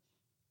on. But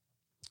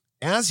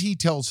as he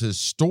tells his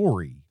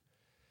story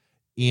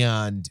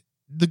and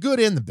the good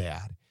and the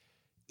bad,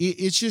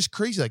 it's just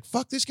crazy. Like,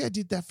 fuck, this guy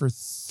did that for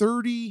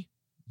 30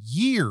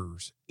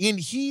 years. And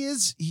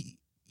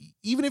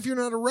even if you're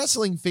not a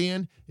wrestling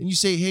fan and you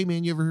say, hey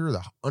man, you ever hear of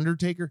the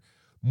Undertaker?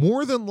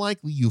 More than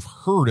likely you've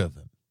heard of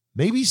him,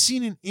 maybe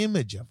seen an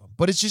image of him,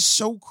 but it's just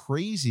so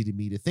crazy to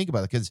me to think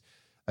about it. Because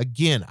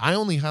again, I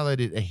only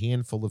highlighted a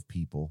handful of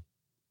people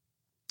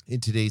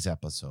in today's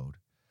episode.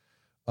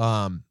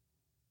 And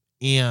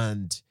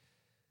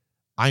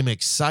I'm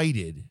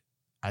excited.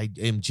 I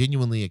am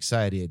genuinely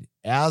excited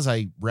as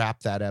I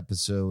wrap that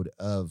episode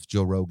of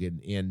Joe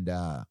Rogan and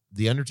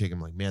The Undertaker.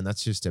 I'm like, man,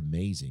 that's just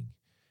amazing.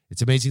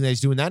 It's amazing that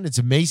he's doing that. And it's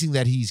amazing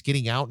that he's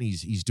getting out and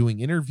he's doing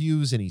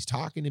interviews and he's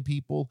talking to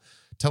people,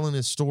 telling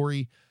his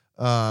story.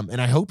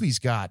 And I hope he's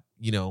got,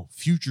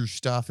 future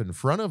stuff in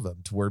front of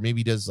him to where maybe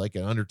he does like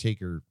an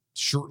Undertaker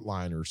shirt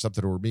line or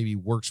something, or maybe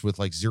works with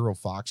like Zero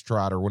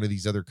Foxtrot or one of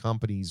these other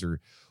companies or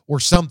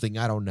something.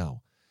 I don't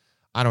know.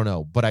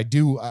 But I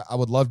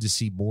would love to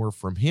see more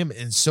from him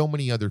and so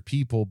many other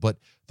people. But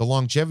the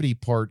longevity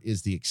part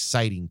is the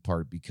exciting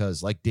part,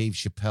 because like Dave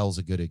Chappelle's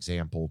a good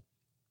example,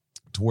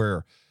 to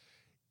where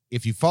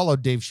if you follow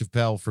Dave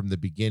Chappelle from the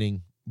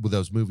beginning with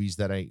those movies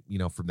that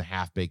from the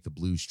Half-Baked, the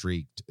Blue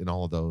Streaked and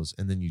all of those,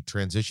 and then you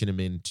transition him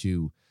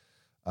into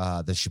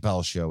the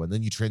Chappelle Show, and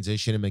then you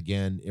transition him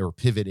again or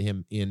pivot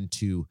him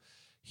into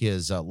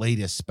his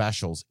latest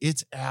specials.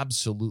 It's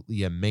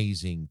absolutely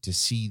amazing to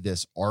see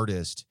this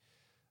artist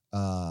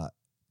to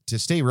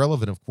stay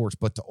relevant, of course,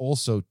 but to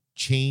also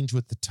change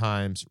with the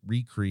times,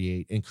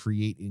 recreate, and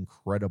create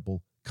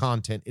incredible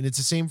content. And it's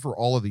the same for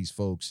all of these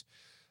folks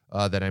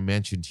that I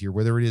mentioned here,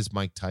 whether it is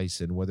Mike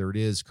Tyson, whether it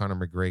is Conor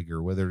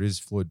McGregor, whether it is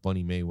Floyd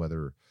Bunny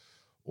Mayweather,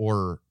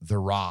 or The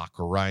Rock,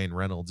 or Ryan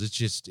Reynolds.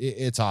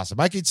 It's awesome.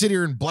 I could sit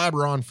here and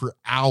blabber on for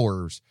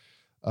hours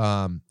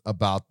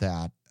about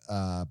that.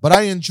 But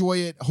I enjoy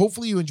it.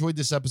 Hopefully you enjoyed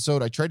this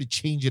episode. I tried to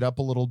change it up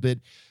a little bit.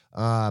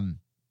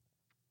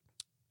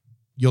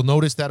 You'll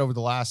notice that over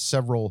the last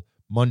several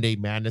Monday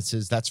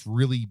Madnesses, that's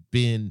really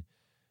been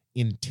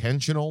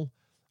intentional.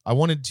 I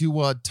wanted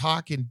to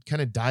talk and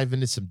kind of dive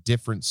into some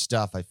different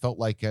stuff. I felt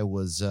like I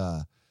was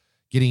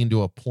getting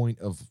into a point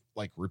of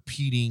like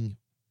repeating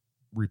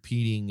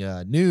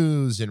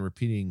news and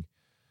repeating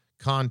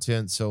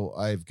content. So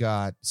I've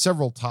got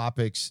several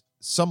topics,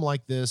 some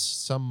like this,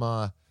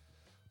 some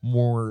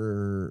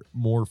more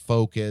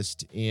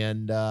focused,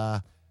 and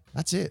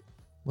that's it.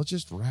 Let's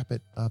just wrap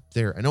it up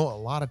there. I know a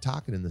lot of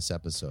talking in this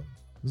episode.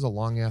 This is a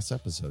long ass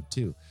episode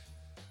too.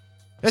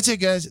 That's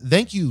it, guys.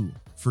 Thank you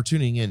for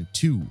tuning in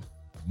to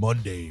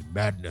Monday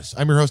Madness.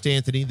 I'm your host,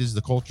 Anthony. This is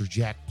the Culture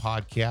Jack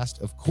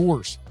podcast. Of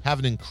course, have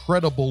an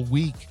incredible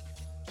week,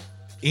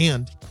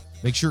 and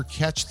make sure to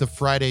catch the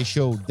Friday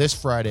show this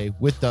Friday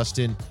with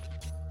Dustin,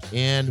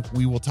 and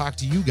we will talk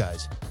to you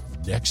guys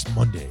next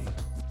Monday.